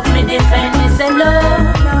just love me defend. It's a love,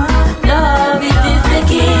 love, it is the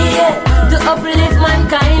key to uplift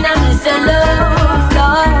mankind. And it's a love,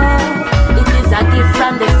 it is a gift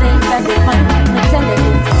from the saints that they find. Me tell you.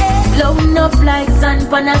 Blowing up like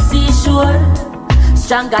sand on a seashore,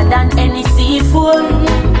 stronger than any seafood.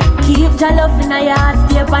 Keep your love in your heart,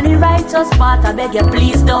 stay on the righteous path. I beg you,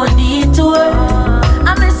 please don't detour.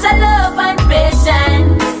 I miss a love and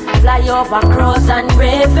patience. Fly over cross and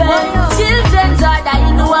raven. Children's heart that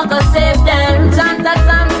you know I go save them. Chant a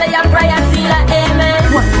psalm, say a prayer, feel a amen.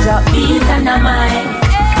 One drop beat and a mind.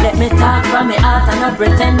 Let me talk from my heart and not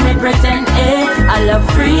pretend, I love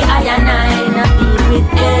free, I and I, not be with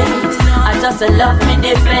it. I just love me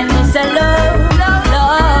defend, it's a love,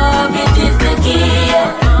 love, it is the key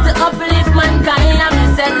to uplift mankind, and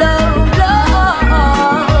it's a love,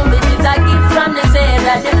 it is a gift from the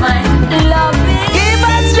Savior divine. Love me. Give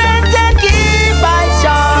us strength and keep us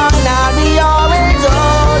strong. Now we always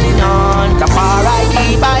holding on. Tafari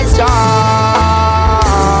keep us strong.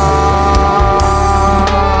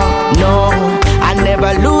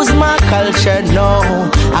 Lose my culture, no.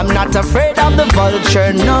 I'm not afraid of the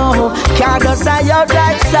vulture, no. Can't just say your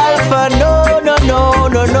black self, no, no, no,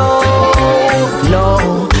 no, no.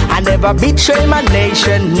 No, I never betray my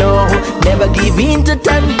nation, no. Never give in to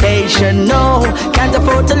temptation, no. Can't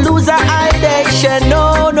afford to lose our identity,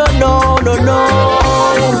 no, no, no, no, no.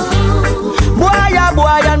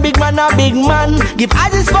 Boy and big man a big man. Give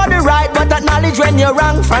eyes for the right, but acknowledge when you're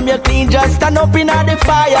wrong. From your clean, just stand up in the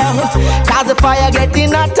fire. Cause the fire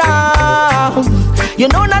getting a town. You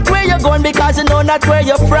know not where you're going because you know not where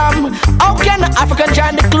you're from. How can an African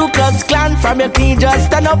join the Ku Klux Klan? From your clean, just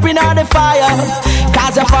stand up in the fire.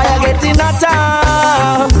 Cause the fire getting a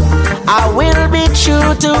town. I will be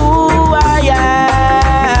true to who I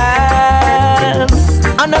am.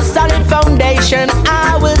 On a solid foundation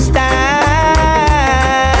I will stand.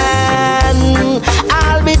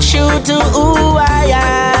 I'll be true to who I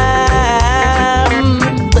am.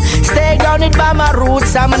 Stay grounded by my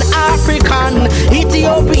roots. I'm an African,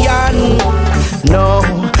 Ethiopian. No,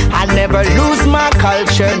 I never never lose my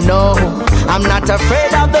culture, no. I'm not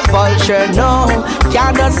afraid of the vulture, no.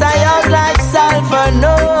 Can't just say out like sulfur,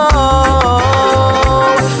 no.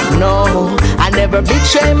 No, I never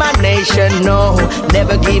betray my nation, no.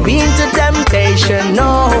 Never give in to temptation,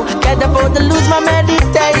 no. Can't afford to lose my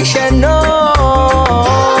meditation, no.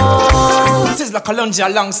 This is like Kalonji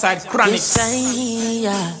alongside Chronics.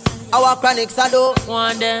 Our Chronics I do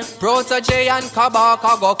want them. Protege and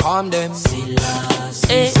Kabaka go calm them.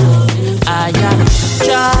 I am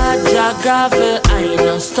Jaja gravel, I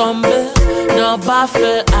no stumble, no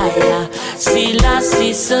baffle, I am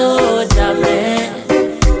Selassie soldier man.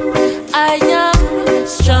 I am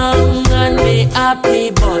strong and be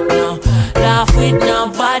happy, but no laugh with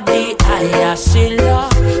nobody. I am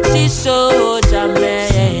Selassie soldier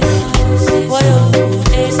man.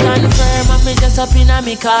 Stand firm and me just up in a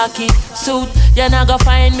me khaki suit. You not go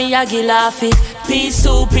find me a gilafi. Peace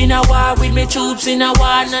soup in a war with me troops in a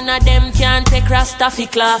war. None of them can take Rastafi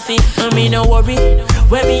claffy. And me no worry,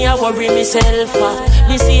 when me a worry myself.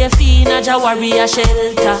 Me see a fiend a Jawari a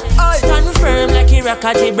shelter. Stand firm like Iraq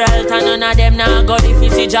Gibraltar. None of them not go if you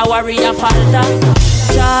see Jawari a falter.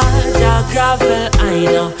 Jaja gravel, I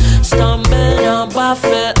know. Stumble, no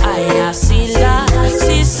baffle, I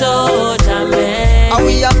see soldier man. And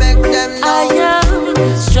we a make them know. I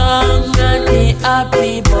am strong and be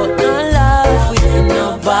happy, but no love with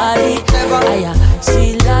nobody. I am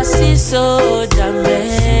see soldier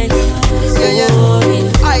man.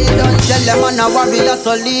 I don't tell them I'm a warrior,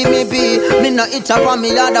 so leave me be. Me no itch up on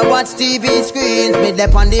me, I watch TV screens. Me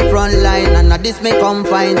dep on the front line, and this me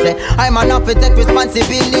confine. Say I'm an up to take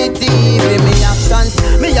responsibility for me actions,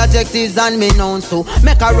 me objectives and me nouns too.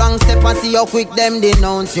 Make a wrong step and see how quick them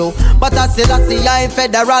denounce you. But I still see I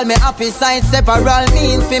federal, me happy side several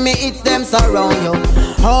means for me it's them surround you.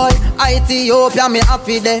 All Ethiopia, me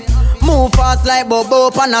happy there. Move fast like Bobo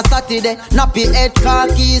on a Saturday. Nappy head,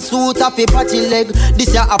 khaki suit, happy patchy leg.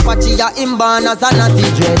 This ya Apache, ya imbanas and natty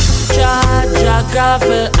dread. Jaja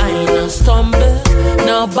gravel, I no stumble,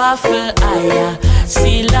 no baffle, I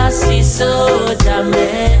Selassie soldier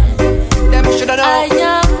man. Them shoulda know. I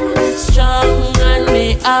am strong and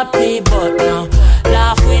be happy, but no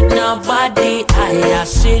laugh with nobody. I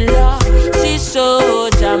Selassie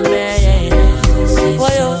soldier man.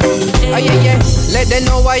 Let them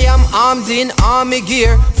know I am armed in army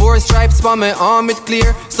gear. 4 stripes for my arm it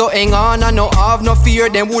clear. So hang on, I no have no fear.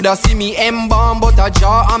 Them woulda see me embalm, but a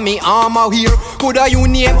jaw on me arm out here. Coulda you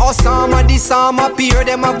name Osama, this arm appear.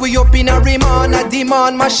 Them have we up in a remand, a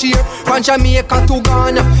demand my sheer. From Jamaica to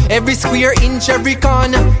Ghana, every square inch, every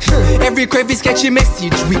corner. Every crevice catchy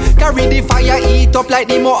message. We carry the fire, eat up like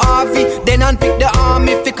the Mojave. Then unpick the arm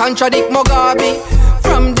if it contradict Mugabe.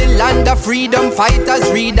 From the land of freedom, fighters,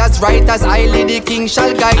 readers, writers, highly the king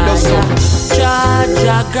shall guide us.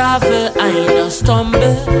 Jaja gravel, I no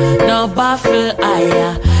stumble, no baffle,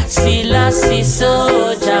 I Selassie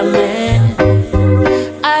soldier man.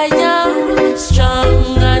 I am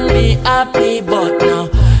strong and be happy, but no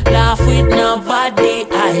laugh with nobody.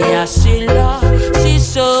 I Selassie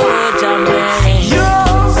soldier man.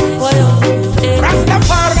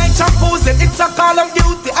 Rastafari choosing, it's a call of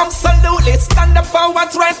duty, absolutely. Stand up for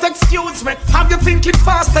what's right, excuse me. Have you thinking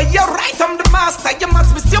faster? You're right, I'm the master. You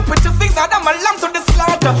must be stupid to think that I'm a lamb to the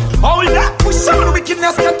slaughter. Hold up, push on,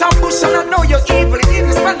 wickedness get ambush. And I know you're evil, you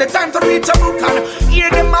didn't spend the time to reach a book. And hear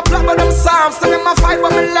them a plot with them psalms, and them a fight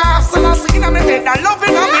with me laugh. So I see in my head, I love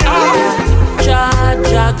it on me heart.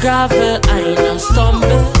 Jaja gravel, I no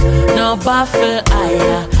stumble, no baffle,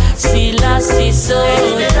 I Selassie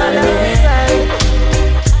soldier man.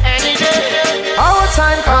 Our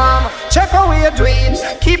time come, check how we are doing.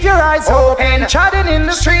 Keep your eyes open, chatting in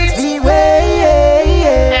the streets.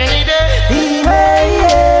 Beware,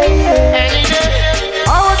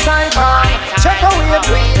 Our time come, check how we are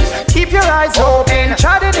doing. Keep your eyes open,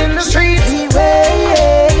 chatting in the streets. Beware.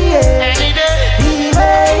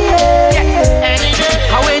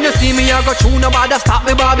 And when you see me, I go through nobody stop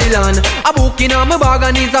me Babylon. A book in my bag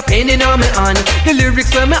and is a pen in my hand. The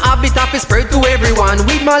lyrics when me have it up is spread to everyone.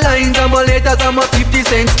 With my lines and my letters and my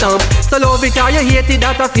 50-cent stamp. So love it or you hate it,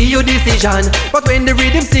 that I feel your decision. But when the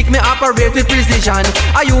rhythm sick, me operate with precision.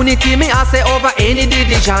 A unity me I say over any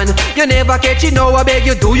division. You never catch it now, I beg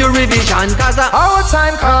you do your revision. Cause our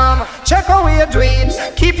time come, check how we are doing.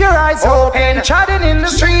 Keep your eyes open, chatting in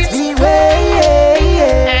the streets. Beware.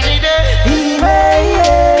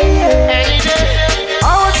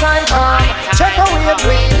 Our time come, check how we are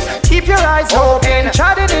doing. Keep your eyes open,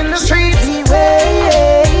 chatting in the streets. Beware.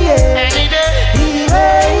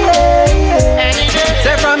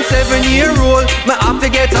 Say from 7-year-old, Me have to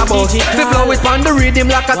get a bus. We blow it on the rhythm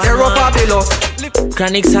like a terror fabulous.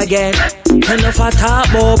 Chronics again. Enough a talk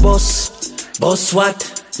about bus. Bus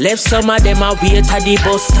what? Left some of them a wait at the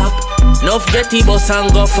bus stop. Nuff get the bus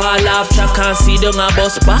and go fall off track and see them a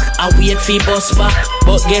bus back. I wait for bus back.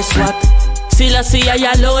 But guess what? Still I see I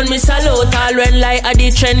alone, me salute all when like a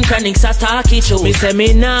the trend Chronics attack it show. Me say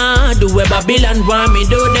me nah do where Babylon want me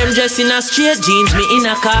do. Them dress in a straight jeans, me in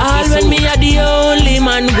a khaki. All when me a the only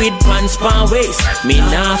man with pants pan waist, me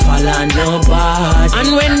nah follow nobody.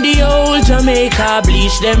 And when the old Jamaica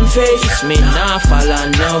bleach them face, me nah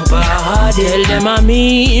follow nobody. Tell them a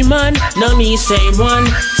me man, no me say one.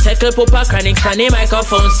 Settle Papa Chronics on the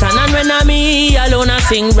microphone stand. And when I me alone I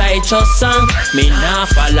sing righteous song, me nah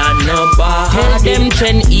follow nobody. Tell them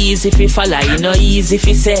trend easy if you follow, you know easy if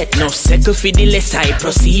you set. No settle for the less, I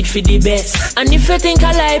proceed for the best. And if you think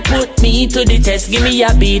I lie, put me to the test. Give me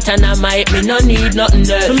a beat and I might, me no need nothing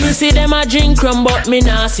else. So me see them a drink rum but me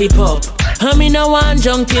nah sip up. And me no want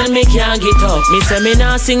junk till me can't get up. Me say me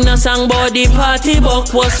nah sing no song but the party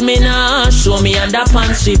buck was me nah show me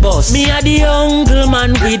underpants we bust. Me a the uncle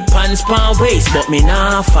man with pants pan waist, but me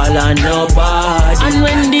nah follow nobody. And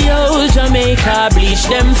when the old Jamaica bleach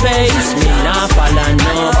them face, me nah follow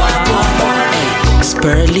nobody.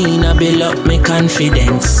 Spirulina build up me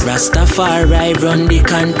confidence. Rastafari run the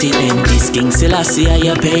continent. This King Selassie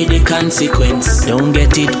I pay the consequence. Don't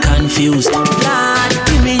get it confused. Lord,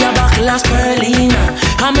 give me a buckle of spirulina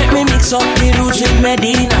and make me mix up the roots with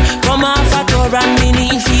Medina. Come off a tour and me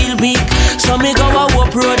knee feel weak, so me go a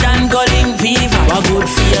up road and go link Viva. What good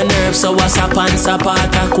for your nerves, so what's up and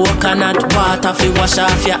sapata. Coconut water fi wash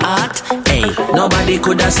off your heart. Hey, nobody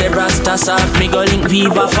coulda said Rasta soft. Me go link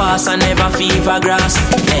Viva fast and never fever grass.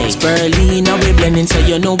 Hey, spirulina we blending, so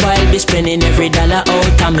you know I'll be spending every dollar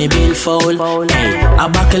out and me bill foul. Hey, a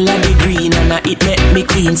buckle of the green and it make me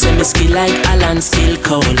clean, so me skill like Alan still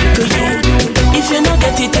cold. If you not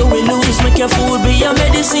get it, you will lose. Make your food be your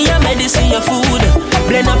medicine your food.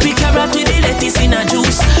 Blend up the carrot with the lettuce in a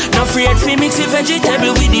juice. No afraid fi mix the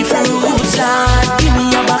vegetable with the fruits. Lord, give me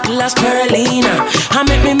a buckle of spirulina and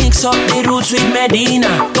make me mix up the roots with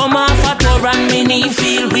Medina. Come off a tour and me knee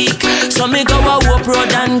feel weak, so me go a up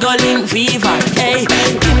road and go link Viva. Hey,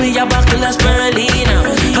 give me a buckle of spirulina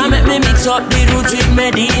and make me mix up the roots with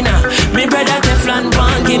Medina. Me brother Teflon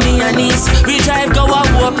one give me a niece. We drive go a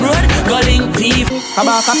up road, go link Viva.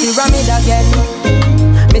 About a pyramid again.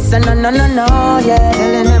 Me say no, yeah.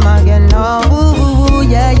 Telling them again, no, ooh,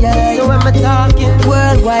 yeah. So when me talking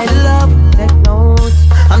worldwide love, take notes.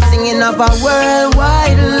 I'm singing of a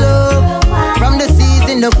worldwide love. From the seas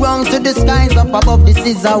in the ground to the skies up above, this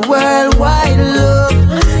is a worldwide love.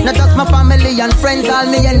 Not just my family and friends, all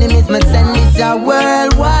my enemies, me send this a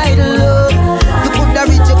worldwide love. You coulda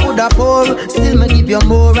rich, you coulda poor, still me give you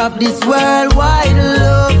more of this worldwide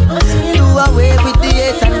love. Do away with the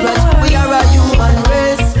hate and grudge, we are a human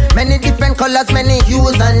race. Many different colors, many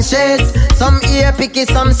hues and shades. Some ear picky,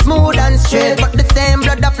 some smooth and straight, but the same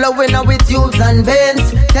blood are flowing out with tubes and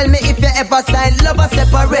veins. Tell me if you ever side love or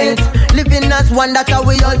separate. Living as one, that's our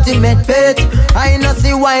ultimate fate. I no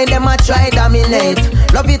see why them a try dominate.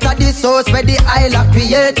 Love it at the source where the isle are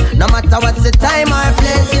create. No matter what's the time or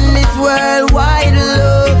place in this worldwide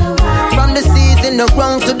love. From the seas in the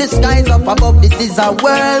ground to the skies up above, this is a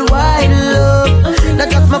worldwide love. Not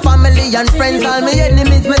just my family and friends, all my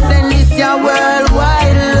enemies, me send this your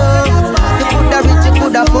worldwide love. You coulda rich, you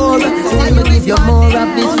coulda poor, still me give you more of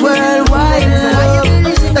this worldwide love.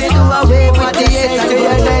 Let's do away with the hate to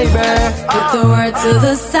your neighbor. Put the word to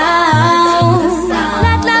the sound.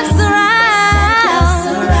 Let love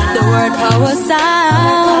surround. The word power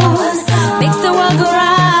sound makes the world go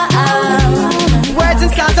round.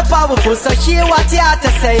 Sounds so powerful, so hear what you have to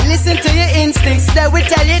say. Listen to your instincts, they will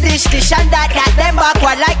tell you this and that. Them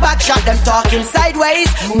backward like backshot, them talking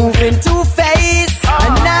sideways, moving two-faced.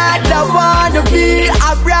 And I don't wanna be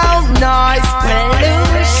around noise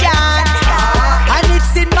pollution. And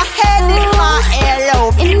it's in my head, in my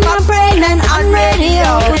earlobe, in my brain and on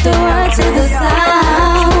radio. Put the word to the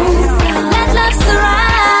sound. Let love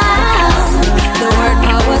surround. The word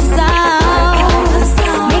power sound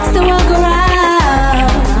makes the world go round.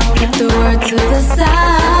 The word to the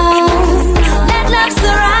sound. Let love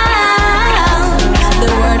surround. The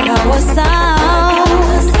word power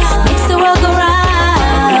sound makes the world go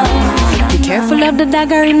round. Be careful of the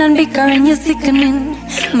daggering and bickering, you're sickening.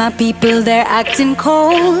 My people, they're acting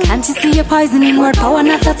cold. Can't you see your poisoning? Word power,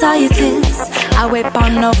 not that's all it is. A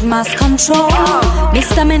weapon of mass control.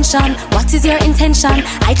 Mr. Mention, what is your intention?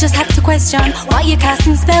 I just have to question why you're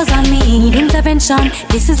casting spells on me. Need intervention,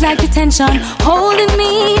 this is like detention, holding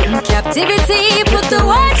me in captivity. Put the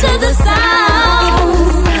word to the sound.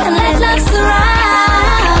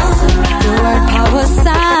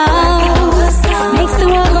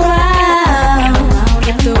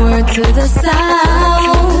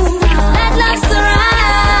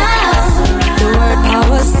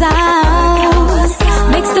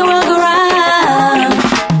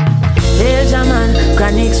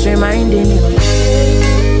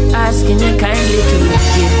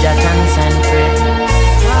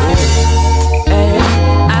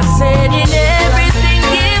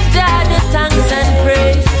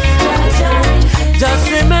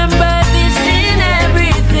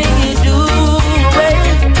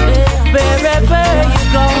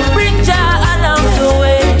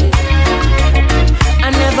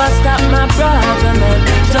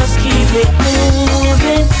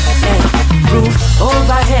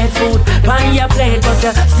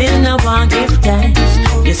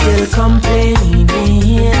 still complaining.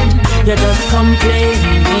 You're just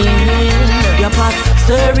complaining. Your pot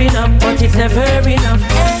stirring up, but it's never enough.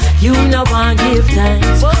 You know I give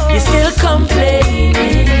thanks. You're still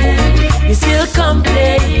complaining. You're still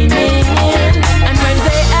complaining. And when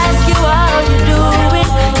they ask you how you doing,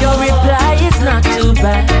 your reply is not too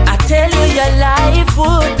bad. I tell you your life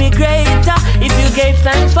would be greater if you gave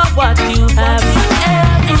thanks for what you have.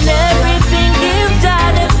 In everything give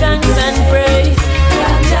God a thanks and praise.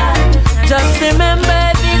 Just remember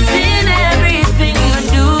this in everything you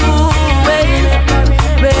do.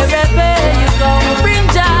 Wherever you go, bring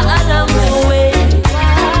Jah along the way.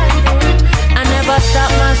 I never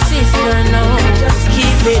stop my sister, no, just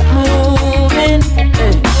keep it moving.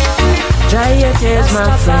 Dry your tears,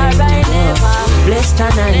 my friend. Blessed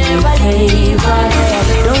and I favor.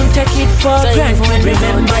 Don't take it for granted.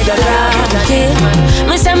 Remember the last kid.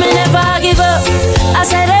 Me say me never give up. I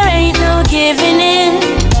said there ain't no giving in.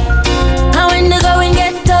 And when the going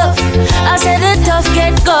get tough, I said the tough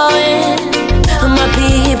get going. My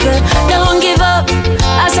people, don't give up.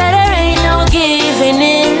 I said there ain't no giving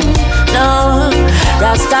in. No,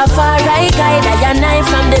 Rastafari guide I and I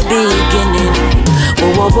from the beginning.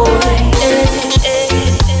 Whoa, whoa, whoa.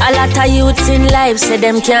 A lot of youths in life say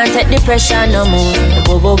them can't take the pressure no more.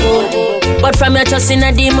 Whoa, whoa, whoa. But from your trust in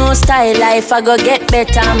the most high life, I go get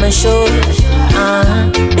better, I'm sure.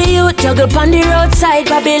 The youth juggle on the roadside,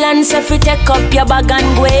 Babylon say fi take up your bag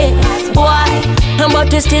and go. Boy,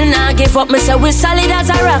 but we still not give up. Me say we solid as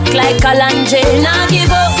a rock like Kalanje. Not give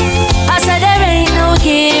up. I said there ain't no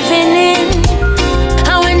giving in.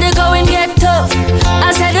 And when the going get tough,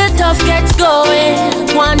 I said the tough gets going.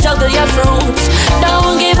 One juggle your fruits,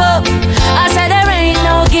 don't give up. I said there ain't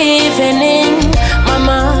no giving in,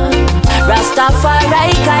 mama.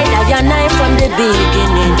 Rastafari guide I and I from the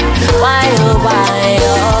beginning. Why oh why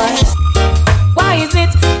oh? Why is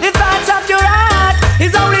it the thoughts of your heart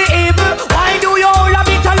is only evil? Why do you hold a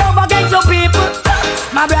bit of love against your people?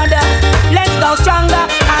 My brother, let's go stronger,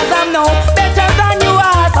 as I'm no better than you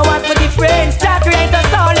are. So what's the difference? That creates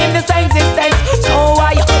us all in this existence. So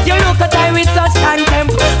why you look at I with such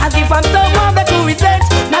contempt, as if I'm someone that you resent?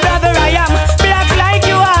 My brother, I am black like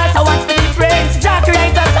you are. So what's the difference? That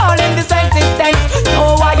creates us all in this existence.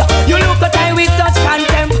 So why you look at I with such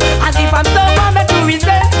contempt, as if I'm someone that you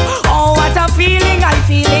resent? Oh, what a feeling I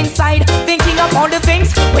feel inside, thinking of all the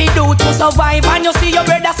things we do to survive. And you see your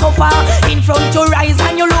brother suffer in front your eyes,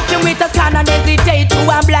 and you look him with a scan and hesitate to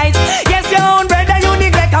oblige. Yes, your own brother you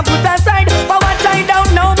neglect and put aside. For what I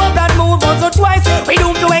don't know, but that move once or twice, we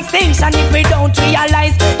doomed to extinction if we don't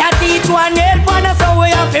realize that each one help one us, so we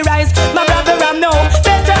have to rise. My brother, I'm no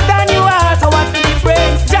better than you are. So what's the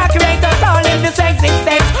difference? Jah created us all in this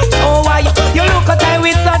existence. So why you look at I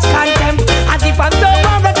with such contempt, as if I'm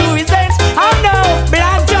someone that you resent? I'm no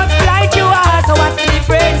black just like you are. So what's the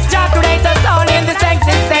difference? Jah created us all in this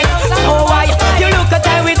existence. So why you look at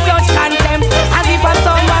I with such contempt, as if I'm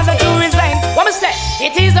someone that you resent? What me say?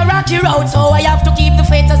 It is a rocky road, so I have to keep the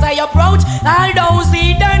faith as I approach. All those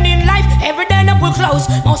hidden in life, every day I pull close.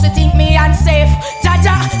 Most think me unsafe.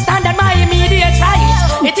 Jaja, stand at my immediate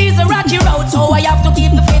right. It is a rocky road, so I have to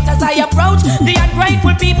keep the faith as I approach. The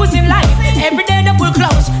ungrateful peoples in life, every day I pull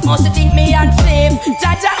close. Most think me unsafe.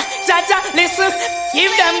 Jaja, Jaja, listen, give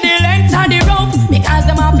them the length and the rope, because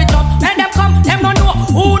them have to jump. When them come, them don't know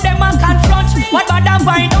who them a confront. What bad I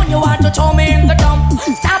find on you want to throw me in the dump?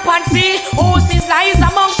 Stop and see who sees lies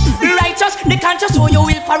amongst the righteous, the conscious, who you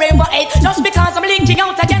will forever hate. Just because I'm linking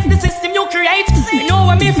out against the system you create. You know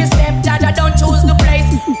when me fi step, Jaja don't choose the place.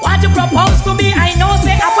 What you propose to me, I know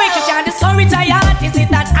say I wake you can't discourage a heart. Is it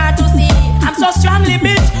that hard to see? I'm so strongly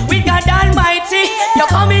built with God Almighty. You're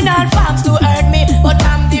coming on farms to hurt me, but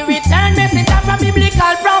I'm the return messenger from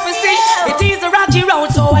biblical prophecy. It is a rocky road,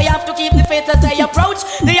 so I have to keep the faith as I approach.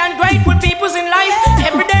 The ungrateful peoples in life,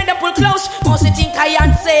 every day they pull close. Most think I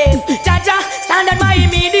am safe. Jaja, stand at my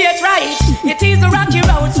immediate right. It is a rocky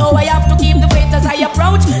road, so I have to keep the faith as I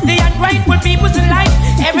approach. The ungrateful peoples in life,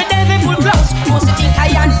 every day they pull close. Most think I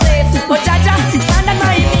am safe, but Jaja, stand at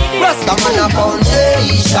my immediate right. Rasta man a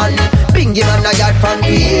foundation, Bingy man a God from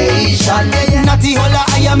creation. Natty holla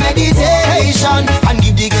higher meditation, and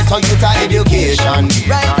give the ghetto youth a education.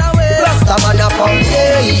 Right away. Rasta man a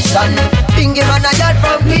foundation, Bingy man a God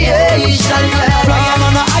from creation. Flying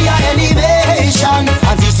on a higher elevation,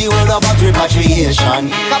 and teach the world about repatriation.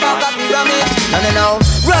 Kabaka pyramid, no.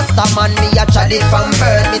 Rasta man, me a chat it from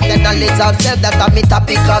birth. Me say knowledge of self, that a me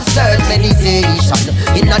topic of search. Meditation,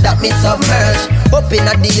 inna that me submerge. Up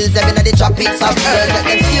inna the hills, them inna the tropics of earth. Let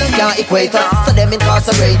them still can't equate us, so them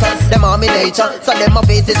incarcerate us. Them are me nature, so them my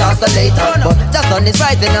faces oscillator. But the sun is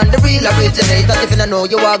rising on the real originator. If you don't know,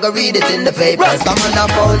 you are gonna read it in the paper. Rasta man a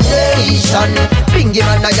foundation, Bingy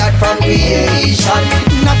man a yard from creation.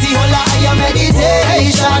 Natty hola higher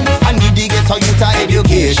meditation, and give the ghetto youth a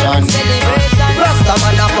education. Rasta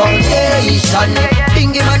man a foundation,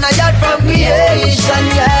 Bingy man a yard from creation.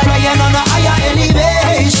 Flying on a higher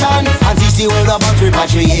elevation, and teach the world about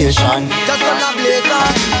repatriation. Just on a blazer.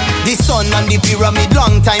 The sun and the pyramid,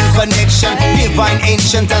 long time connection. Divine,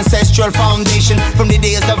 ancient, ancestral foundation. From the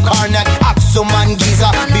days of Karnak, Aksum and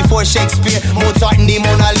Giza. Before Shakespeare, Mozart and the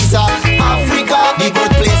Mona Lisa. Africa, the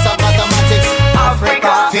birthplace of mathematics.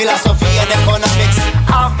 Africa, philosophy and economics.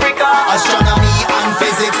 Africa, astronomy and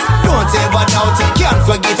physics. Don't ever doubt it, can't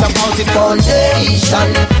forget about it.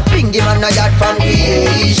 Foundation, Bingy man a yard from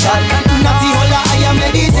creation. Natty hola higher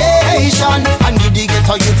meditation, and give the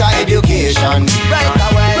ghetto youth a education. Right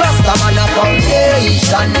away, Rasta man a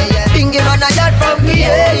foundation, Bingy man a yard from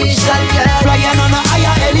creation. Flying on a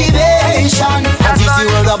higher elevation, and teach the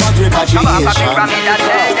world about repatriation.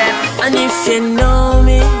 And if you know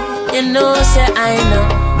me, you know say I know.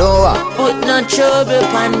 Put no trouble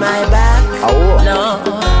on my back. No,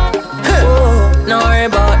 no worry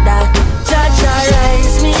about that. Jaja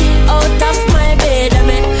rise me out of my bed. I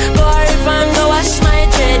mean, go river and go wash my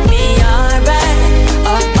dread. Me alright,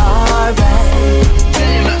 alright.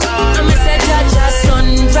 I'ma say Jaja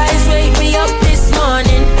sunrise wake me up this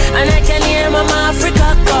morning, and I can hear Mama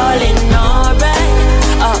Africa calling.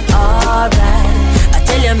 Alright, alright. I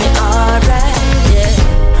tell you me alright,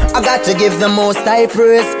 yeah. I got to give the most high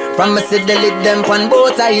praise. From me see the lid them on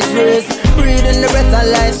both eyes raised. Breathing the breath of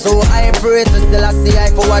life, so I pray to still I see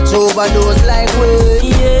I for watch over those like we.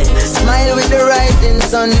 Yeah. Smile with the rising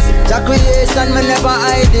sun. Jah creation me never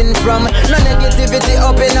hiding from. No negativity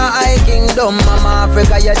up in a high kingdom. Mama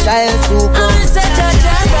Africa, your child so come. I'm say Jah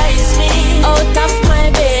rise me out of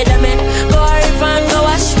my bed. I mean, go river and go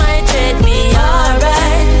wash my dread. Me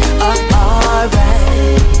alright,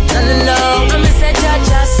 alright. No. I'm say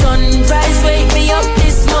Jah sunrise wake me up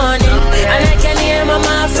this morning, and I can hear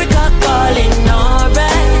Mama Africa calling.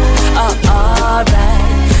 Alright, alright.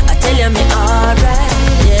 I tell you me alright,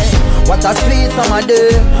 yeah. What a sweet summer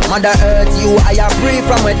day. Mother Earth, you I am free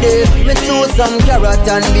from a day. Me choose some carrot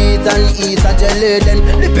and beet and eat a jelly. Then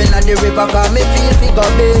dipping at the river cause me feel figure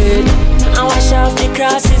bed. I wash off the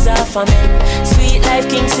crosses off of me. Sweet life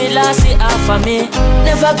King Selassie off of me.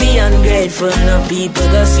 Never be ungrateful, no people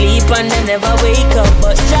go sleep and they never wake up.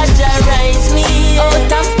 But Jaja rise me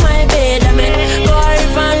out of my bed. I mean, go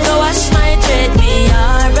river and go wash my dread. Me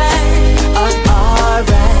alright, alright.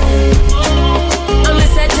 I'ma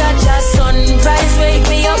say Jaja sunrise wake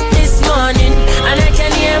me up this morning, and I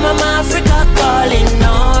can hear Mama Africa calling.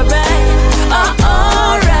 Alright,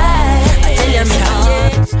 alright. I tell you me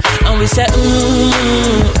alright. And we say,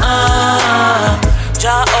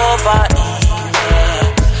 Jah over evil,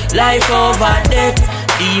 life over death.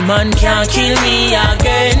 Demon can't kill me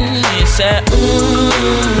again. We say,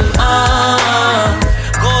 good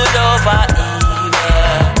over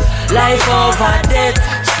evil, life over death.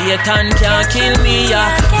 Satan can't kill me, yeah.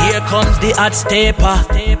 Here comes the hot stepper.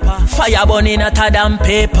 Fire burning hotter than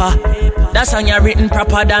paper. That song you written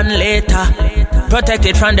proper than later.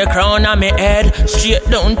 Protected from the crown of my head, straight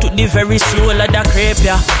down to the very soul of the crepe,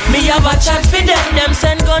 yeah. Me have a chat for them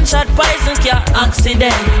send gunshot poison, yeah,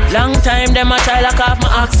 accident. Long time them a try lock off my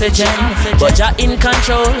oxygen, but Jah in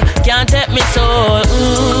control, can't take me soul.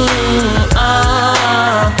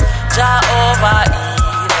 Jah over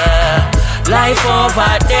evil, life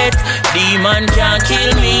over death. Demon can't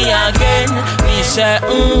kill me again. Me say,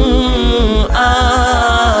 good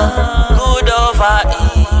over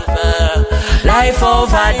evil, life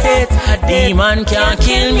over death. Demon can't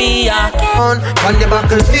kill me again. On the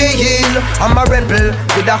battlefield, I'm a rebel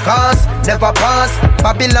with a cause, never pass.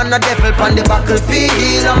 Babylon a devil on the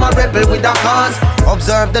battlefield. I'm a rebel with a cause.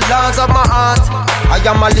 Observe the laws of my heart. I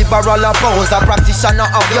am a liberal opposer, practitioner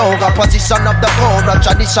of yoga, position of the cobra,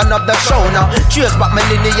 tradition of the shona. Trace back my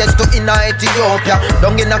lineage to inner Ethiopia.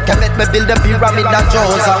 Down in a Kemet, me build a pyramid of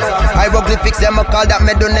Joseph. Hieroglyphics, them I call that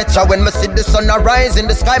Medonetra. When me see the sun arise in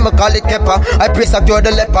the sky, me call it Kepa. I praise a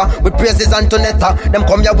the leper, with praises Antonetta. Them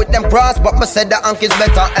come here with them cross, but me said the ank is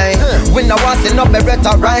better, eh. We now want to know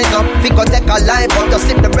Beretta, rise up. Pico take a life up, just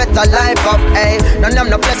sip the Beretta life up, eh. None of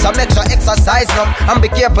no pressure, make sure exercise now. And be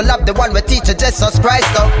careful of the one we teach you, Jesus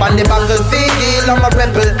Christ up on the battlefield. I'm a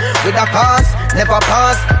rebel with a cause, never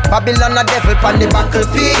pass. Babylon a devil on the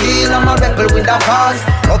battlefield. I'm a rebel with a cause.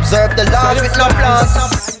 Observe the laws with no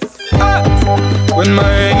flaws. When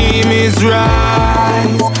my enemies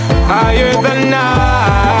rise higher than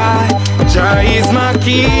I, Jah is my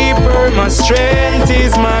keeper, my strength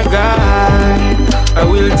is my guide. I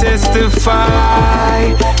will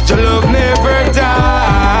testify, Jah love never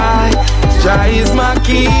die. Jah is my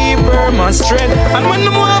keeper, my strength. And when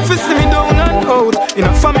the want to see me down and out, in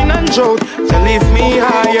a famine and drought, Jah lift me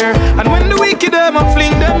higher. And when the wicked them I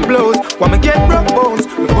fling them blows, when me get broke bones,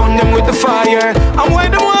 me burn them with the fire. And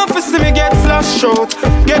when the want to see me get flashed out,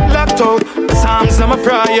 get locked out, the Psalms are my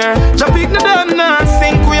prayer. Jah pick the down and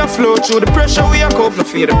sink we a flow through the pressure we a cope, no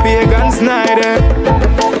fear the pagans neither.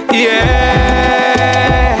 Yeah,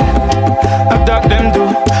 adopt them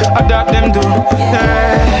do,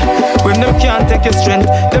 yeah. When them can't take your strength,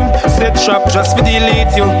 them set trap just to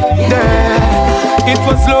delete you. Yeah. It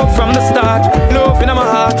was love from the start, love in my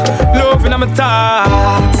heart, love in my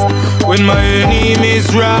thoughts. When my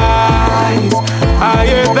enemies rise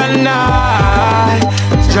higher than I,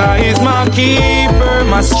 Jah is my keeper,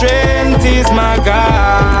 my strength is my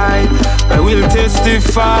guide. I will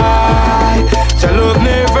testify, Jah love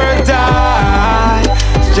never die.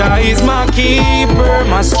 Jah is my keeper,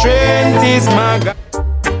 my strength is my guide.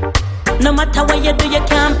 No matter what you do, you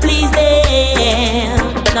can't please them.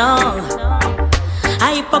 No,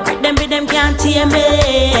 I hypocrite them, but them can't hear me.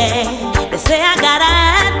 They say I got an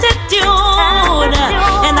attitude,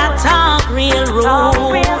 and I talk real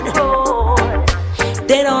rude.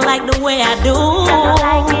 They don't like the way I do,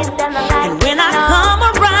 and when I come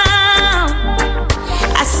around,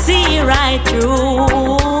 I see right through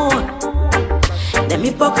them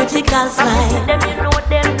hypocritical smile. Them you know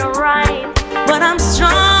them no right. But I'm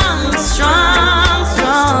strong, strong,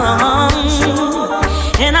 strong,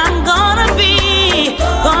 and I'm gonna be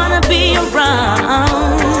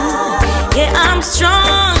around. Yeah, I'm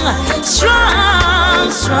strong,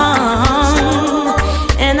 strong, strong,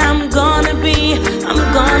 and I'm gonna be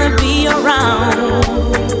around.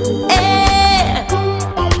 Yeah.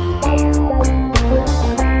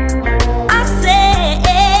 I say,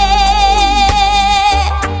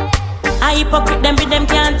 I hypocrite them, but them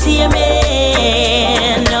can't hear me.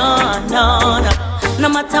 No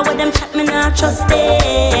matter what them chat, me not trust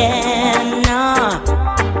them, no.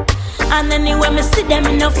 And anyway me see them,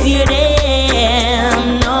 me no fear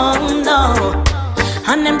them, no.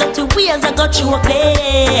 And them dirty ways I got you up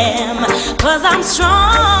them, 'cause I'm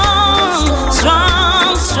strong,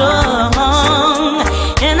 strong, strong,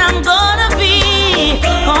 and I'm gonna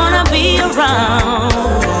be around.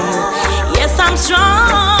 Yes, I'm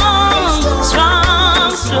strong,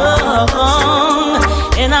 strong, strong,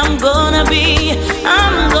 and I'm gonna be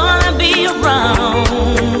around.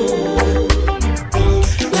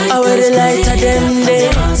 I wear the light of them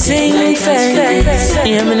day, sing fence.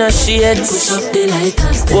 Yeah, me no shades. Push up the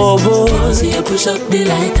lighters. Whoa, whoa. So you push up the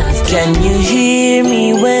lighters. Can you hear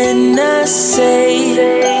me when I say,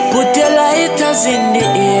 put your lighters in the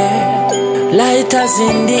air, lighters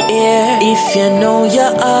in the air. If you know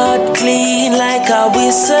your heart clean like a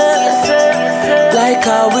whistle, like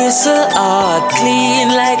a whistle, heart clean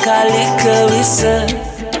like a little whistle.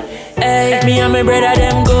 Hey, me and my brother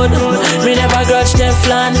them good. Me never grudge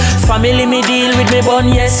Teflon. Family me deal with me bun,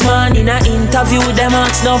 yes man. In a interview them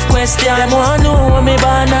ask enough question. Them want know where me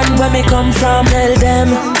born and where me come from. Tell them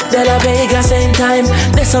De La Vega same time.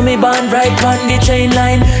 They saw me born right on the train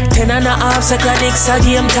line. 10.5 seconds a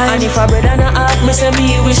game time. And if a brother not half, me say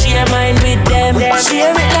me we share mine with them. Share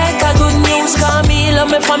it like a good news. Call me love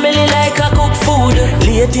my family like a cook food.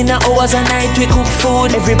 Late in the hours of night we cook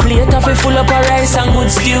food. Every plate of it full up of rice and good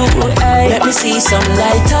stew. Ay, let me see some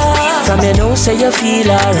lighter. From your nose say you feel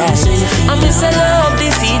alright. I miss a love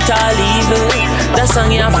defeat all evil. That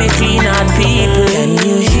song you have to clean out people. Can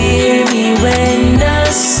you hear me when I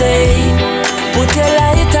say, put your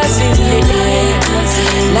lighters in the air,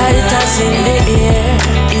 lighters in the air.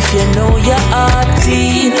 If you know your heart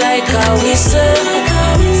clean like a whistle,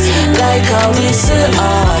 like a whistle,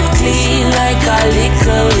 heart clean like a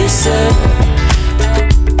little whistle.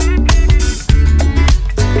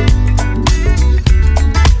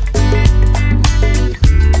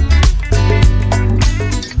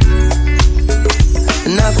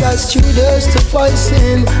 Got 3 days to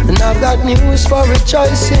voicing, and I've got news for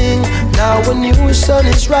rejoicing. Now when new sun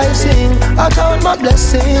is rising, I count my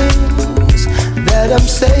blessings. That I'm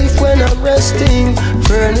safe when I'm resting.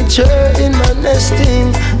 Furniture in my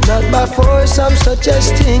nesting. Not by force I'm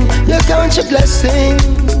suggesting. You count your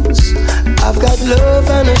blessings. I've got love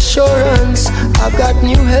and assurance. I've got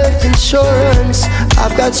new health insurance.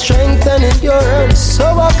 I've got strength and endurance, so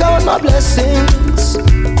I count my blessings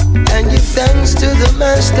and give thanks to the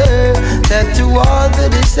Master that through all the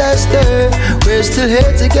disaster we're still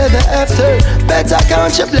here together after. Better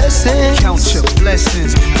count your blessings. Count your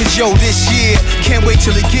blessings. Cause yo, this year, can't wait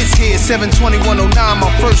till it gets here. 7/21/09, my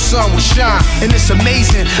first son will shine. And it's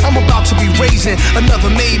amazing, I'm about to be raising another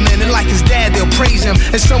made man. And like his dad, they'll praise him.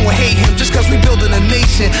 And some will hate him just cause we building a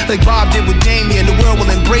nation. Like Bob did with Damien, the world will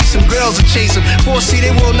embrace him. Girls will chase him, 4C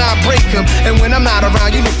they will not break him. And when I'm not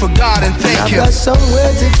around, you look for God and thank him. I've got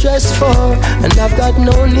somewhere to dress for, and I've got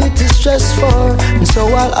no need to stress for. And so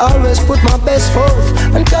I'll always put my best forth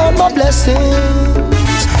and count my blessings.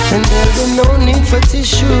 And there'll be no need for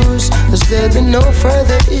tissues, cause there'll be no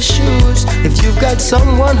further issues. If you've got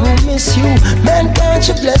someone who miss you, man, count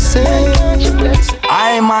your blessings.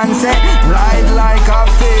 I man say, ride like a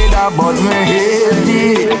feather, but me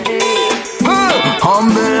heavy.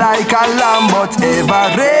 Humble like a lamb, but ever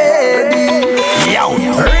ready. Yo,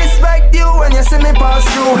 respect you when you see me pass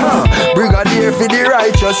through, Brigadier for the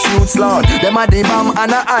righteous youths, Lord. Them a the bomb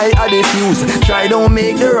and a eye a the fuse. Try don't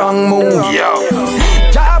make the wrong move. Yo,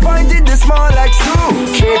 Jah appointed the small like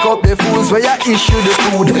stew. Shake up the fools where you issue the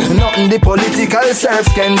food. Nothing the political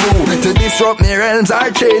serfs can do to disrupt me realms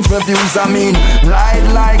or change my views. I mean, ride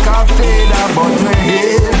like a feather, but me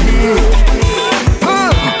heavy.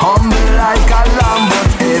 Humble like a lamb,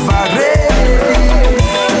 but ever ready.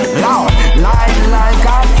 Loud, light like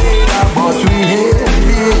a feather, but we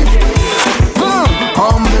heavy.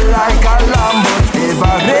 Humble like a lamb, but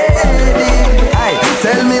ever ready. Hey,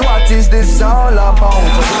 tell me what is this all about?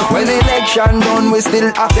 When election done, we still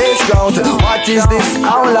a face ground. What is this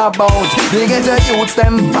all about? We get the youths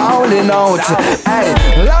them bowling out. Hey,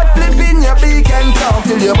 lot flipping your beak and talk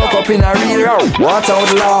till you buck up in a real row. What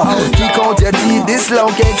outlaw? Kick out your teeth,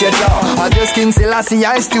 dislocate your jaw. I just King Selassie,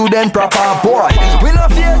 I student proper boy. We no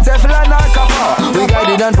fear Teflon or copper. We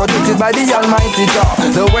guided and protected by the Almighty Jah.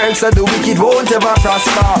 The works of the wicked won't ever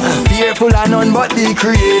prosper. Fearful and none but the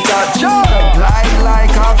Creator. Jah,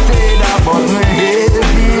 like a feather, but me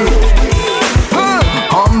heavy.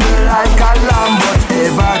 Humble like a lamb, but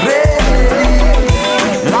ever ready.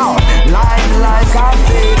 Loud, like a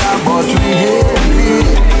feather, but we heavy.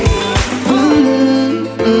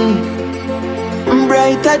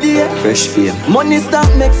 Brighter day, fresh fame. Money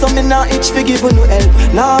start make some me now itch for giving no help.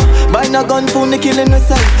 Nah, buy no gun for me killing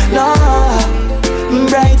myself. Nah.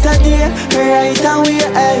 Brighter day, right away,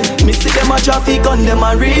 ay. Me see them a traffic gun, them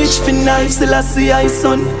a reach for knife. Still I see I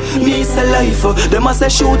son, me say life. Them a say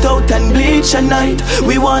shoot out and bleach a night.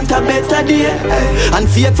 We want a better day, ay. And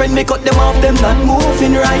fake friend me cut them off, them not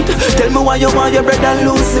moving right. Tell me why you want your brother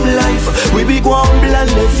lose him life. We be go humble and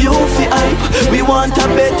left you fi hype. We want a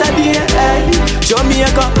better day, ay.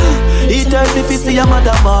 Jamaica, he turns if you see a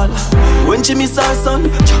mother ball. When she miss her son,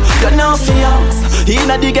 you know fi house. He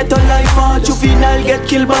na the ghetto life, or juvenile get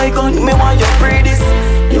killed by gun. Me want you pray this.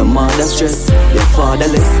 Your mother stress, your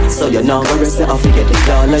fatherless. So you now go rest, I forget the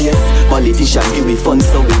dollar, yes. Politician give we funds,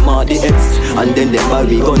 so we mark the X. And then them buy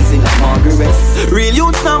we guns in a Margaret. Real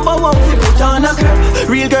youth number one, we put on a crap.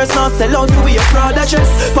 Real girls now sell out, we a Prada dress.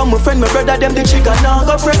 From my friend, my brother, them the chicken now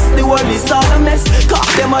go press. The world is all a mess.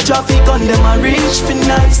 Cause them a traffic gun, them a reach for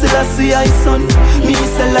knives. Still I see I son, me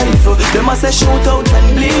say life. Them a say shoot out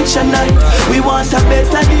and bleach a night. We want a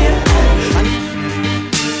better day.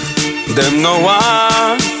 Them no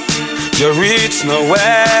one, you reach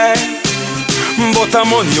nowhere. But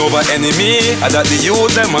I'm money over enemy, and that the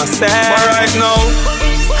youth them a say. But right now,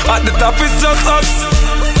 at the top it's just us.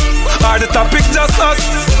 Or the topic just us.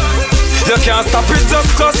 You can't stop it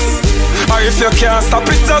just us. Or if you can't stop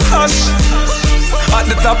it just us.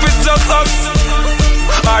 At the top it's just us.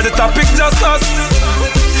 Or the topic just us.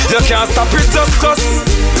 You can't stop it just us.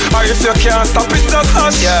 Or if you can't stop it just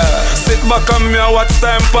us. Yeah. Sit back on me and watch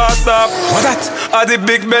time pass up. What that? Are the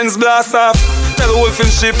big Benz blast off. Tell Wolf in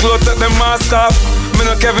sheep clothes take them mask off. Me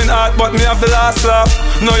no Kevin Hart but me have the last laugh.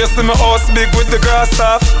 Now you see my house big with the grass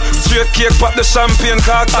off. Straight cake pop the champagne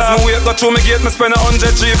cock. As me wait go through me gate me spend 100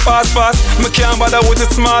 G fast. Me can't bother with the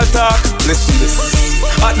small talk. Listen this.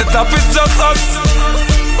 At the top it's just us.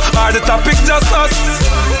 Or the topic just us.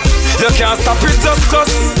 You can't stop it just cause.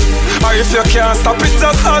 Or if you can't stop it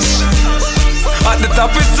just hush. At the top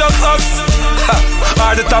it's just us.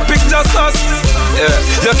 Or the topic just us. Yeah.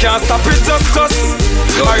 You can't stop it just cause.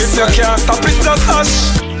 Or if you can't stop it just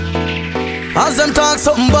hush. As them talk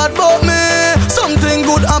something bad about me, something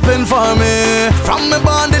good happen for me. From me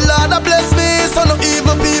born the Lord a bless me, so no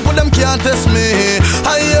evil people them can't test me.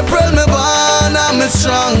 I April me born, and me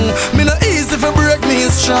strong. Me no easy for break me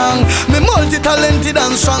strong. Me multi-talented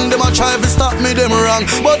and strong. Them a try to stop me, them wrong.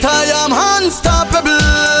 But I am unstoppable.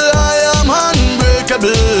 I am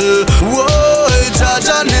unbreakable. Whoa,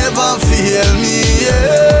 Jaja never fail me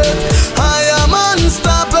yet. I am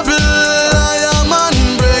unstoppable. I am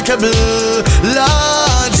unbreakable.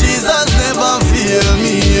 Lord Jesus never fail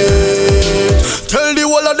me yet. Tell the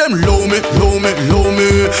whole of them low me, low me, low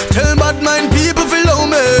me. Tell bad mind people feel low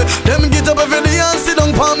me. Them get up every day and sit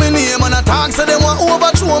down for me name and attack so them want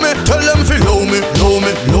overthrow me. Tell them feel low me, low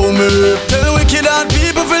me, low me. Tell wicked hard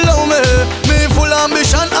people feel low me. Me full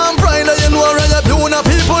ambition and pride, you know right up you know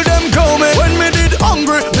people them grow me. When me did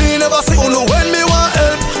hungry, me never see uno. When me want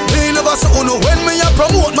help, me never see uno. When me a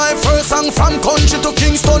promote my first song from country to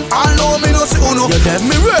Kingston, I know me no see uno.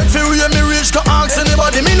 Me work for you, me reach to ask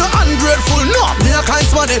anybody. Me no ungrateful, no. Me a kind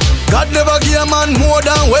smarty. God never give a man more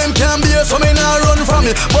than when can be, so me not run from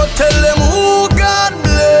it. But tell them who God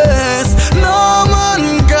bless, no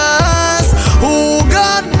man curse. Who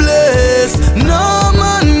God bless, no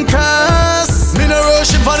man curse. Me no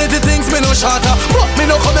worship vanity things, me no shatter. But me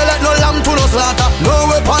no come like no lamb to no slaughter. No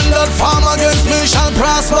weapon that form against me shall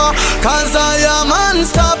prosper. Cause I am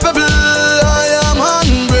unstoppable, I am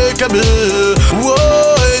unbreakable.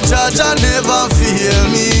 Whoa, Jaja never fail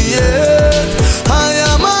me yet. I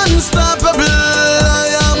am unstoppable, I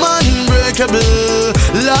am unbreakable.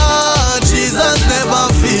 Lord Jesus never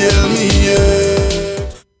fail me yet.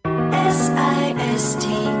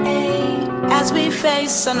 SISTA. As we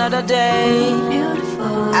face another day,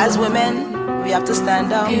 beautiful. As women, we have to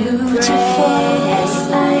stand up. Beautiful.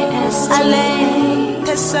 SISTA. Ale,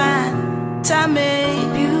 Tessan, Tammy,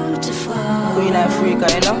 beautiful. Queen Africa,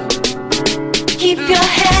 you know. Keep your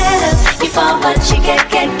head up, you fall but you get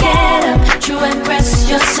up. True Empress,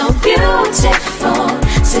 you're so beautiful.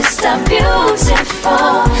 Sister,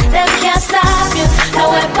 beautiful. Them can't stop you, no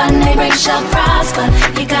weapon they bring shall prosper.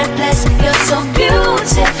 You got blessed, you're so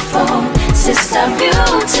beautiful. Sister,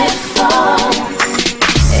 beautiful.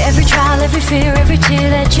 Every trial, every fear, every tear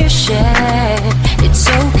that you shed, it's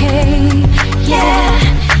okay, yeah,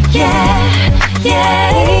 yeah,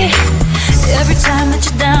 yeah. Every time that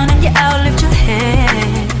you're down and you outlift your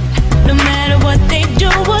head, no matter what they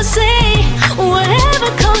do or say,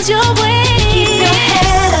 whatever comes your way. Keep your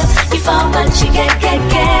head up, you fall but you get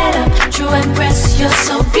up. True Empress, you're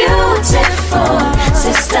so beautiful.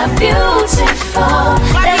 Sister, beautiful.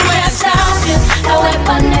 They can't stop you, no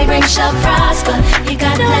weapon they bring shall prosper. You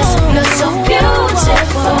got blessed, you're so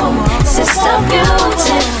beautiful. Sister,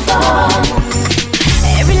 beautiful.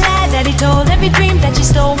 Every lie that he told, every dream that you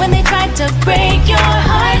stole when they tried to break your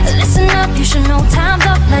heart. Listen up, you should know time's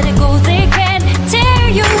up, let it go. They can't tear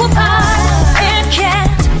you apart. It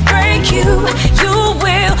can't break you, you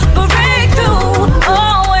will break through.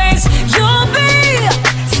 Always, you'll be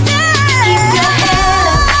still. Keep your head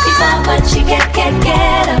up, you fall but you get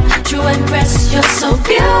up. True Empress, you're so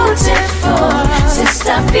beautiful.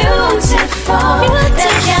 Sister, beautiful.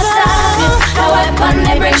 They can't stop you, no weapon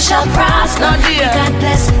they bring shall prosper. You got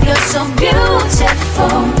blessed, you're so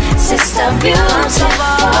beautiful. Sister, beautiful.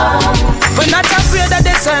 We're not afraid of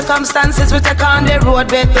the circumstances we take on the road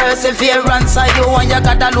with perseverance. Are you and you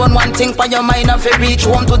got alone one thing for your mind if you reach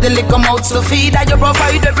home to the little mouths to feed. And you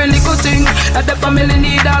provide every little thing that the family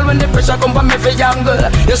need. All when the pressure come from every angle,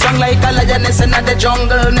 you're strong like a lioness in the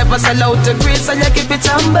jungle. Never sell out to grace and you keep it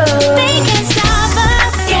humble. They can't stop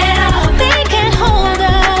us, get up. They can't hold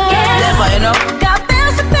us, never, you know. God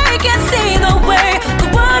feels that they can see the way. The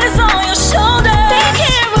world is on your shoulders. They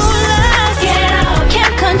can't rule us, get up.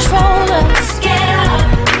 Can't control us, get up.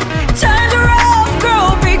 Turn your off,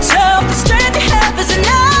 girl, reach up. The strength you have is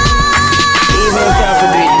enough. Even if you have to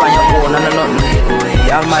do it by your own and nothing,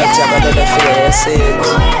 you might have another fear, say it.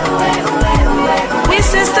 We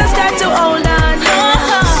sisters got to hold on.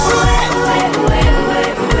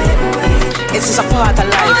 It's just a part of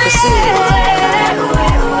life, you see.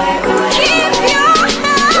 Keep your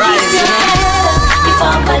head up. You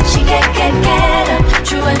fall but you get up.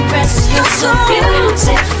 True Empress, you're so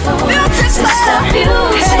beautiful. Sister,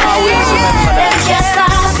 beautiful. They can't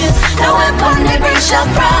stop you, no weapon they bring shall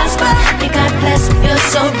prosper. You got blessed, you're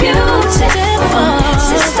so beautiful.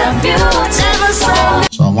 Sister, beautiful.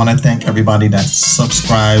 So I want to thank everybody that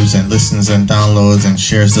subscribes and listens and downloads and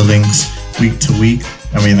shares the links week to week.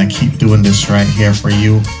 And we're going to keep doing this right here for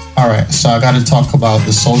you. All right, so I got to talk about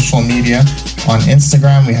the social media. On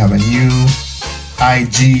Instagram, we have a new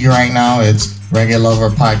IG right now. It's Reggae Lover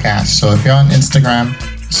Podcast. So if you're on Instagram,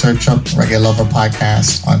 search up Reggae Lover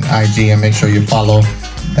Podcast on IG and make sure you follow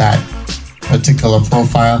that particular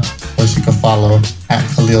profile. course, you can follow at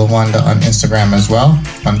Khalil Wanda on Instagram as well.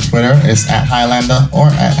 On Twitter, it's at Highlander or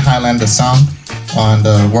at Highlander Sound. On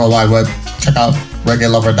the World Wide Web, check out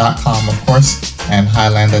reggaelover.com, of course, and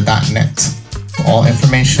highlander.net. For all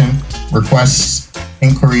information, requests,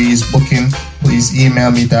 inquiries, booking, please email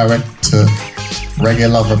me direct to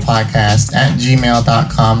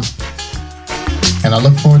reggaeloverpodcast@gmail.com. And I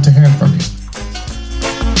look forward to hearing from you.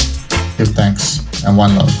 Give thanks and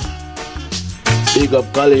one love. Big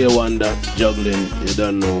up Khalil Wanda, juggling, you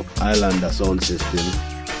don't know, Highlander sound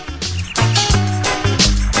system.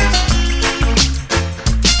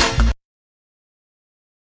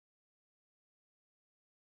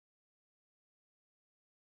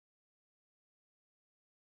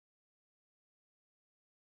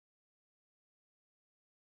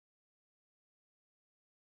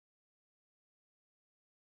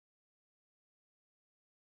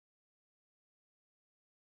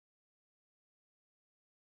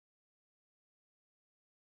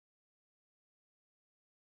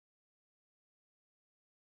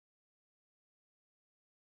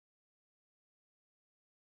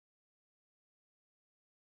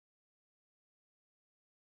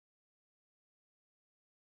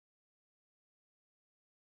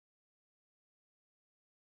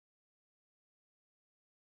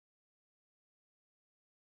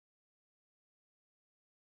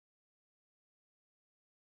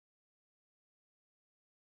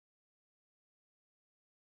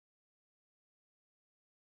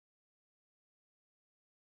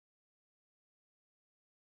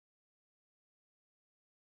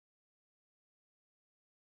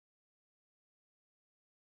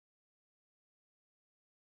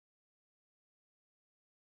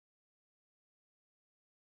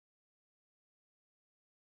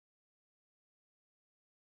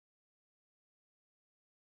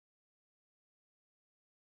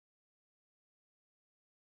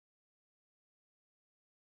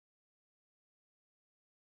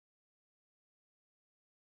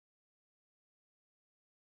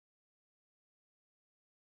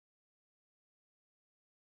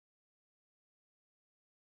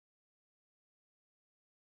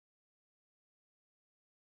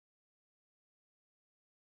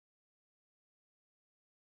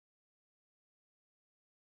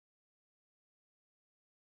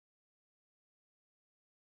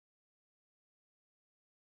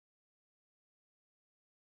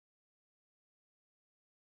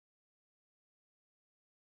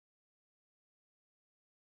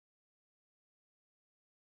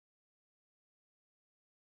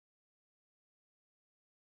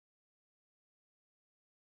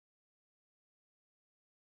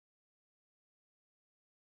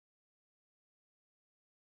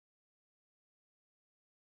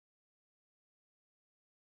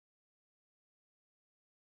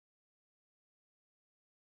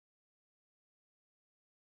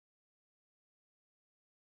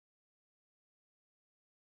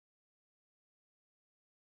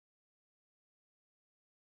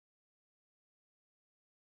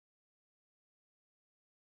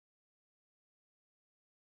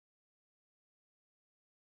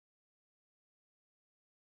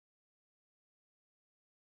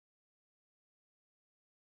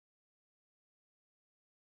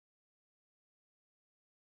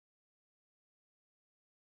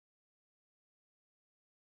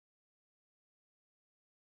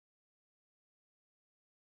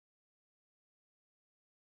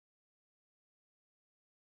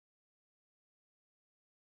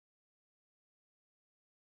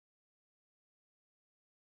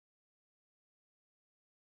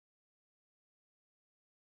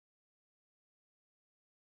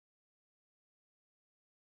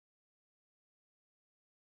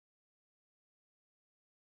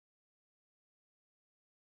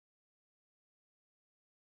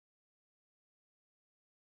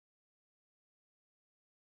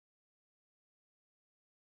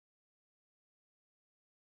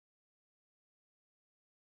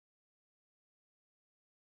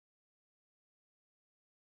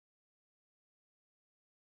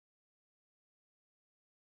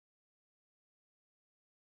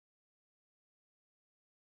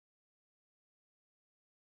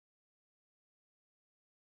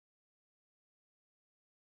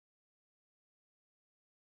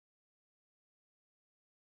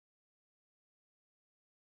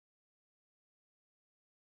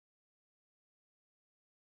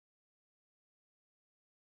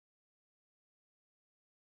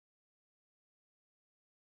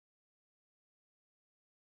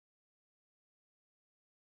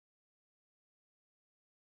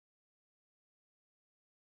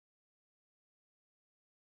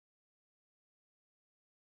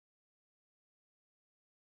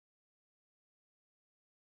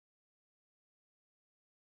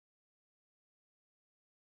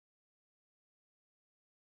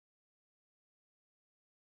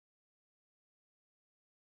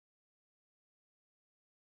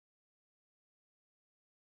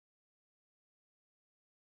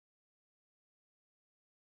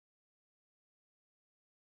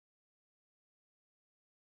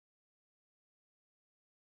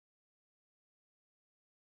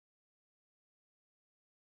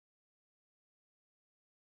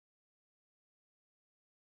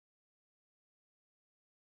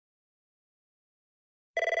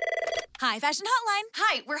 Hi, Fashion Hotline.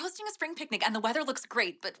 Hi, we're hosting a spring picnic and the weather looks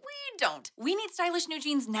great, but we don't. We need stylish new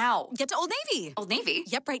jeans now. Get to Old Navy. Old Navy?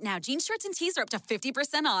 Yep, right now, jeans, shorts, and tees are up to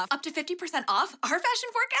 50% off. Up to 50% off? Our fashion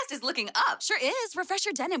forecast is looking up. Sure is. Refresh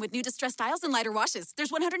your denim with new distressed styles and lighter washes.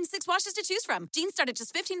 There's 106 washes to choose from. Jeans start at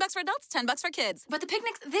just $15 for adults, $10 for kids. But the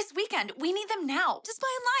picnic's this weekend. We need them now. Just buy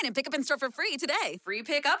online and pick up in store for free today. Free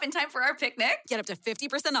pickup in time for our picnic? Get up to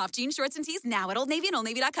 50% off jeans, shorts, and tees now at Old Navy and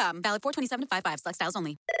OldNavy.com. Valid 4/27 to 5/5. Select styles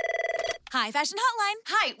only. Hi, Fashion Hotline.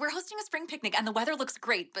 Hi, we're hosting a spring picnic and the weather looks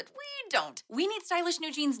great, but we don't. We need stylish new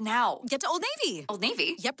jeans now. Get to Old Navy. Old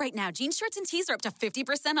Navy? Yep, right now, jeans, shorts, and tees are up to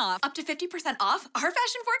 50% off. Up to 50% off? Our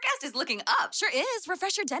fashion forecast is looking up. Sure is.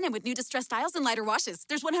 Refresh your denim with new distressed styles and lighter washes.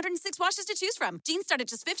 There's 106 washes to choose from. Jeans start at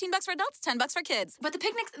just $15 for adults, $10 for kids. But the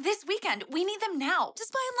picnic's this weekend. We need them now.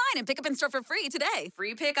 Just buy online and pick up in store for free today.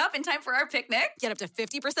 Free pickup in time for our picnic? Get up to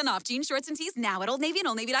 50% off jeans, shorts, and tees now at Old Navy and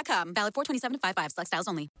OldNavy.com. Valid 4/27 to 5/5. Select styles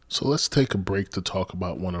only. So let's take a break to talk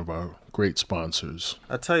about one of our great sponsors.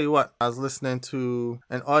 I'll tell you what, I was listening to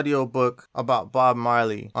an audiobook about Bob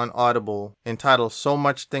Marley on Audible entitled So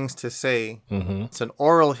Much Things to Say. It's an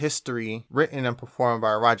oral history written and performed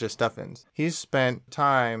by Roger Steffens. He's spent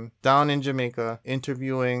time down in Jamaica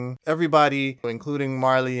interviewing everybody, including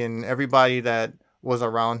Marley and everybody that was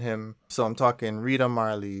around him. So I'm talking Rita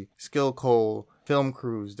Marley, Skill Cole, film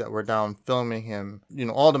crews that were down filming him,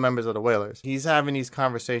 all the members of the Wailers. He's having these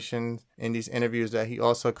conversations in these interviews that he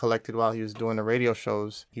also collected while he was doing the radio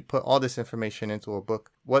shows. He put all this information into a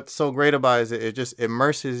book. What's so great about it is it just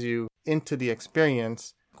immerses you into the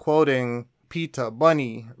experience, quoting Peter,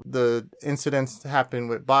 Bunny, the incidents happened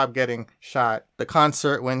with Bob getting shot, the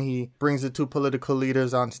concert when he brings the two political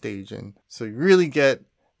leaders on stage. And so you really get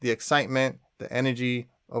the excitement, the energy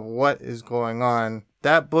of what is going on.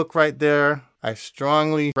 That book right there, I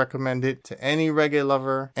strongly recommend it to any reggae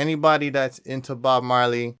lover, anybody that's into Bob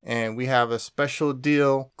Marley, and we have a special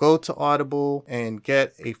deal. Go to Audible and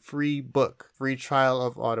get a free book, free trial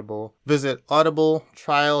of Audible. Visit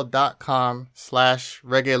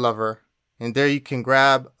audibletrial.com/reggae lover, and there you can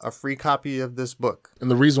grab a free copy of this book.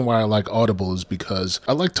 And the reason why I like Audible is because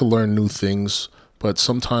I like to learn new things, but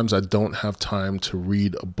sometimes I don't have time to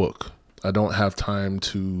read a book. I don't have time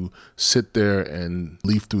to sit there and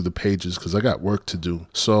leaf through the pages because I got work to do.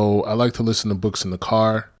 So I like to listen to books in the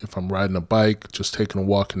car, if I'm riding a bike, just taking a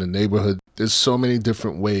walk in the neighborhood. There's so many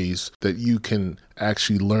different ways that you can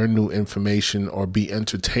actually learn new information or be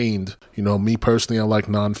entertained. Me personally, I like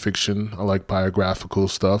nonfiction. I like biographical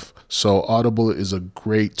stuff. So Audible is a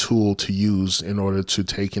great tool to use in order to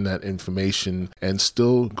take in that information and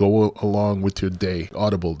still go along with your day.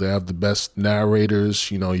 Audible, they have the best narrators.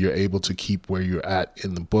 You're able to keep where you're at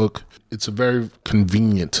in the book. It's a very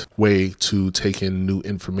convenient way to take in new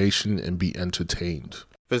information and be entertained.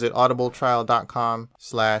 Visit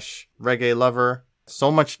audibletrial.com/reggae lover.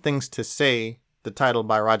 So Much Things to Say, the title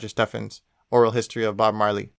by Roger Steffens, Oral History of Bob Marley.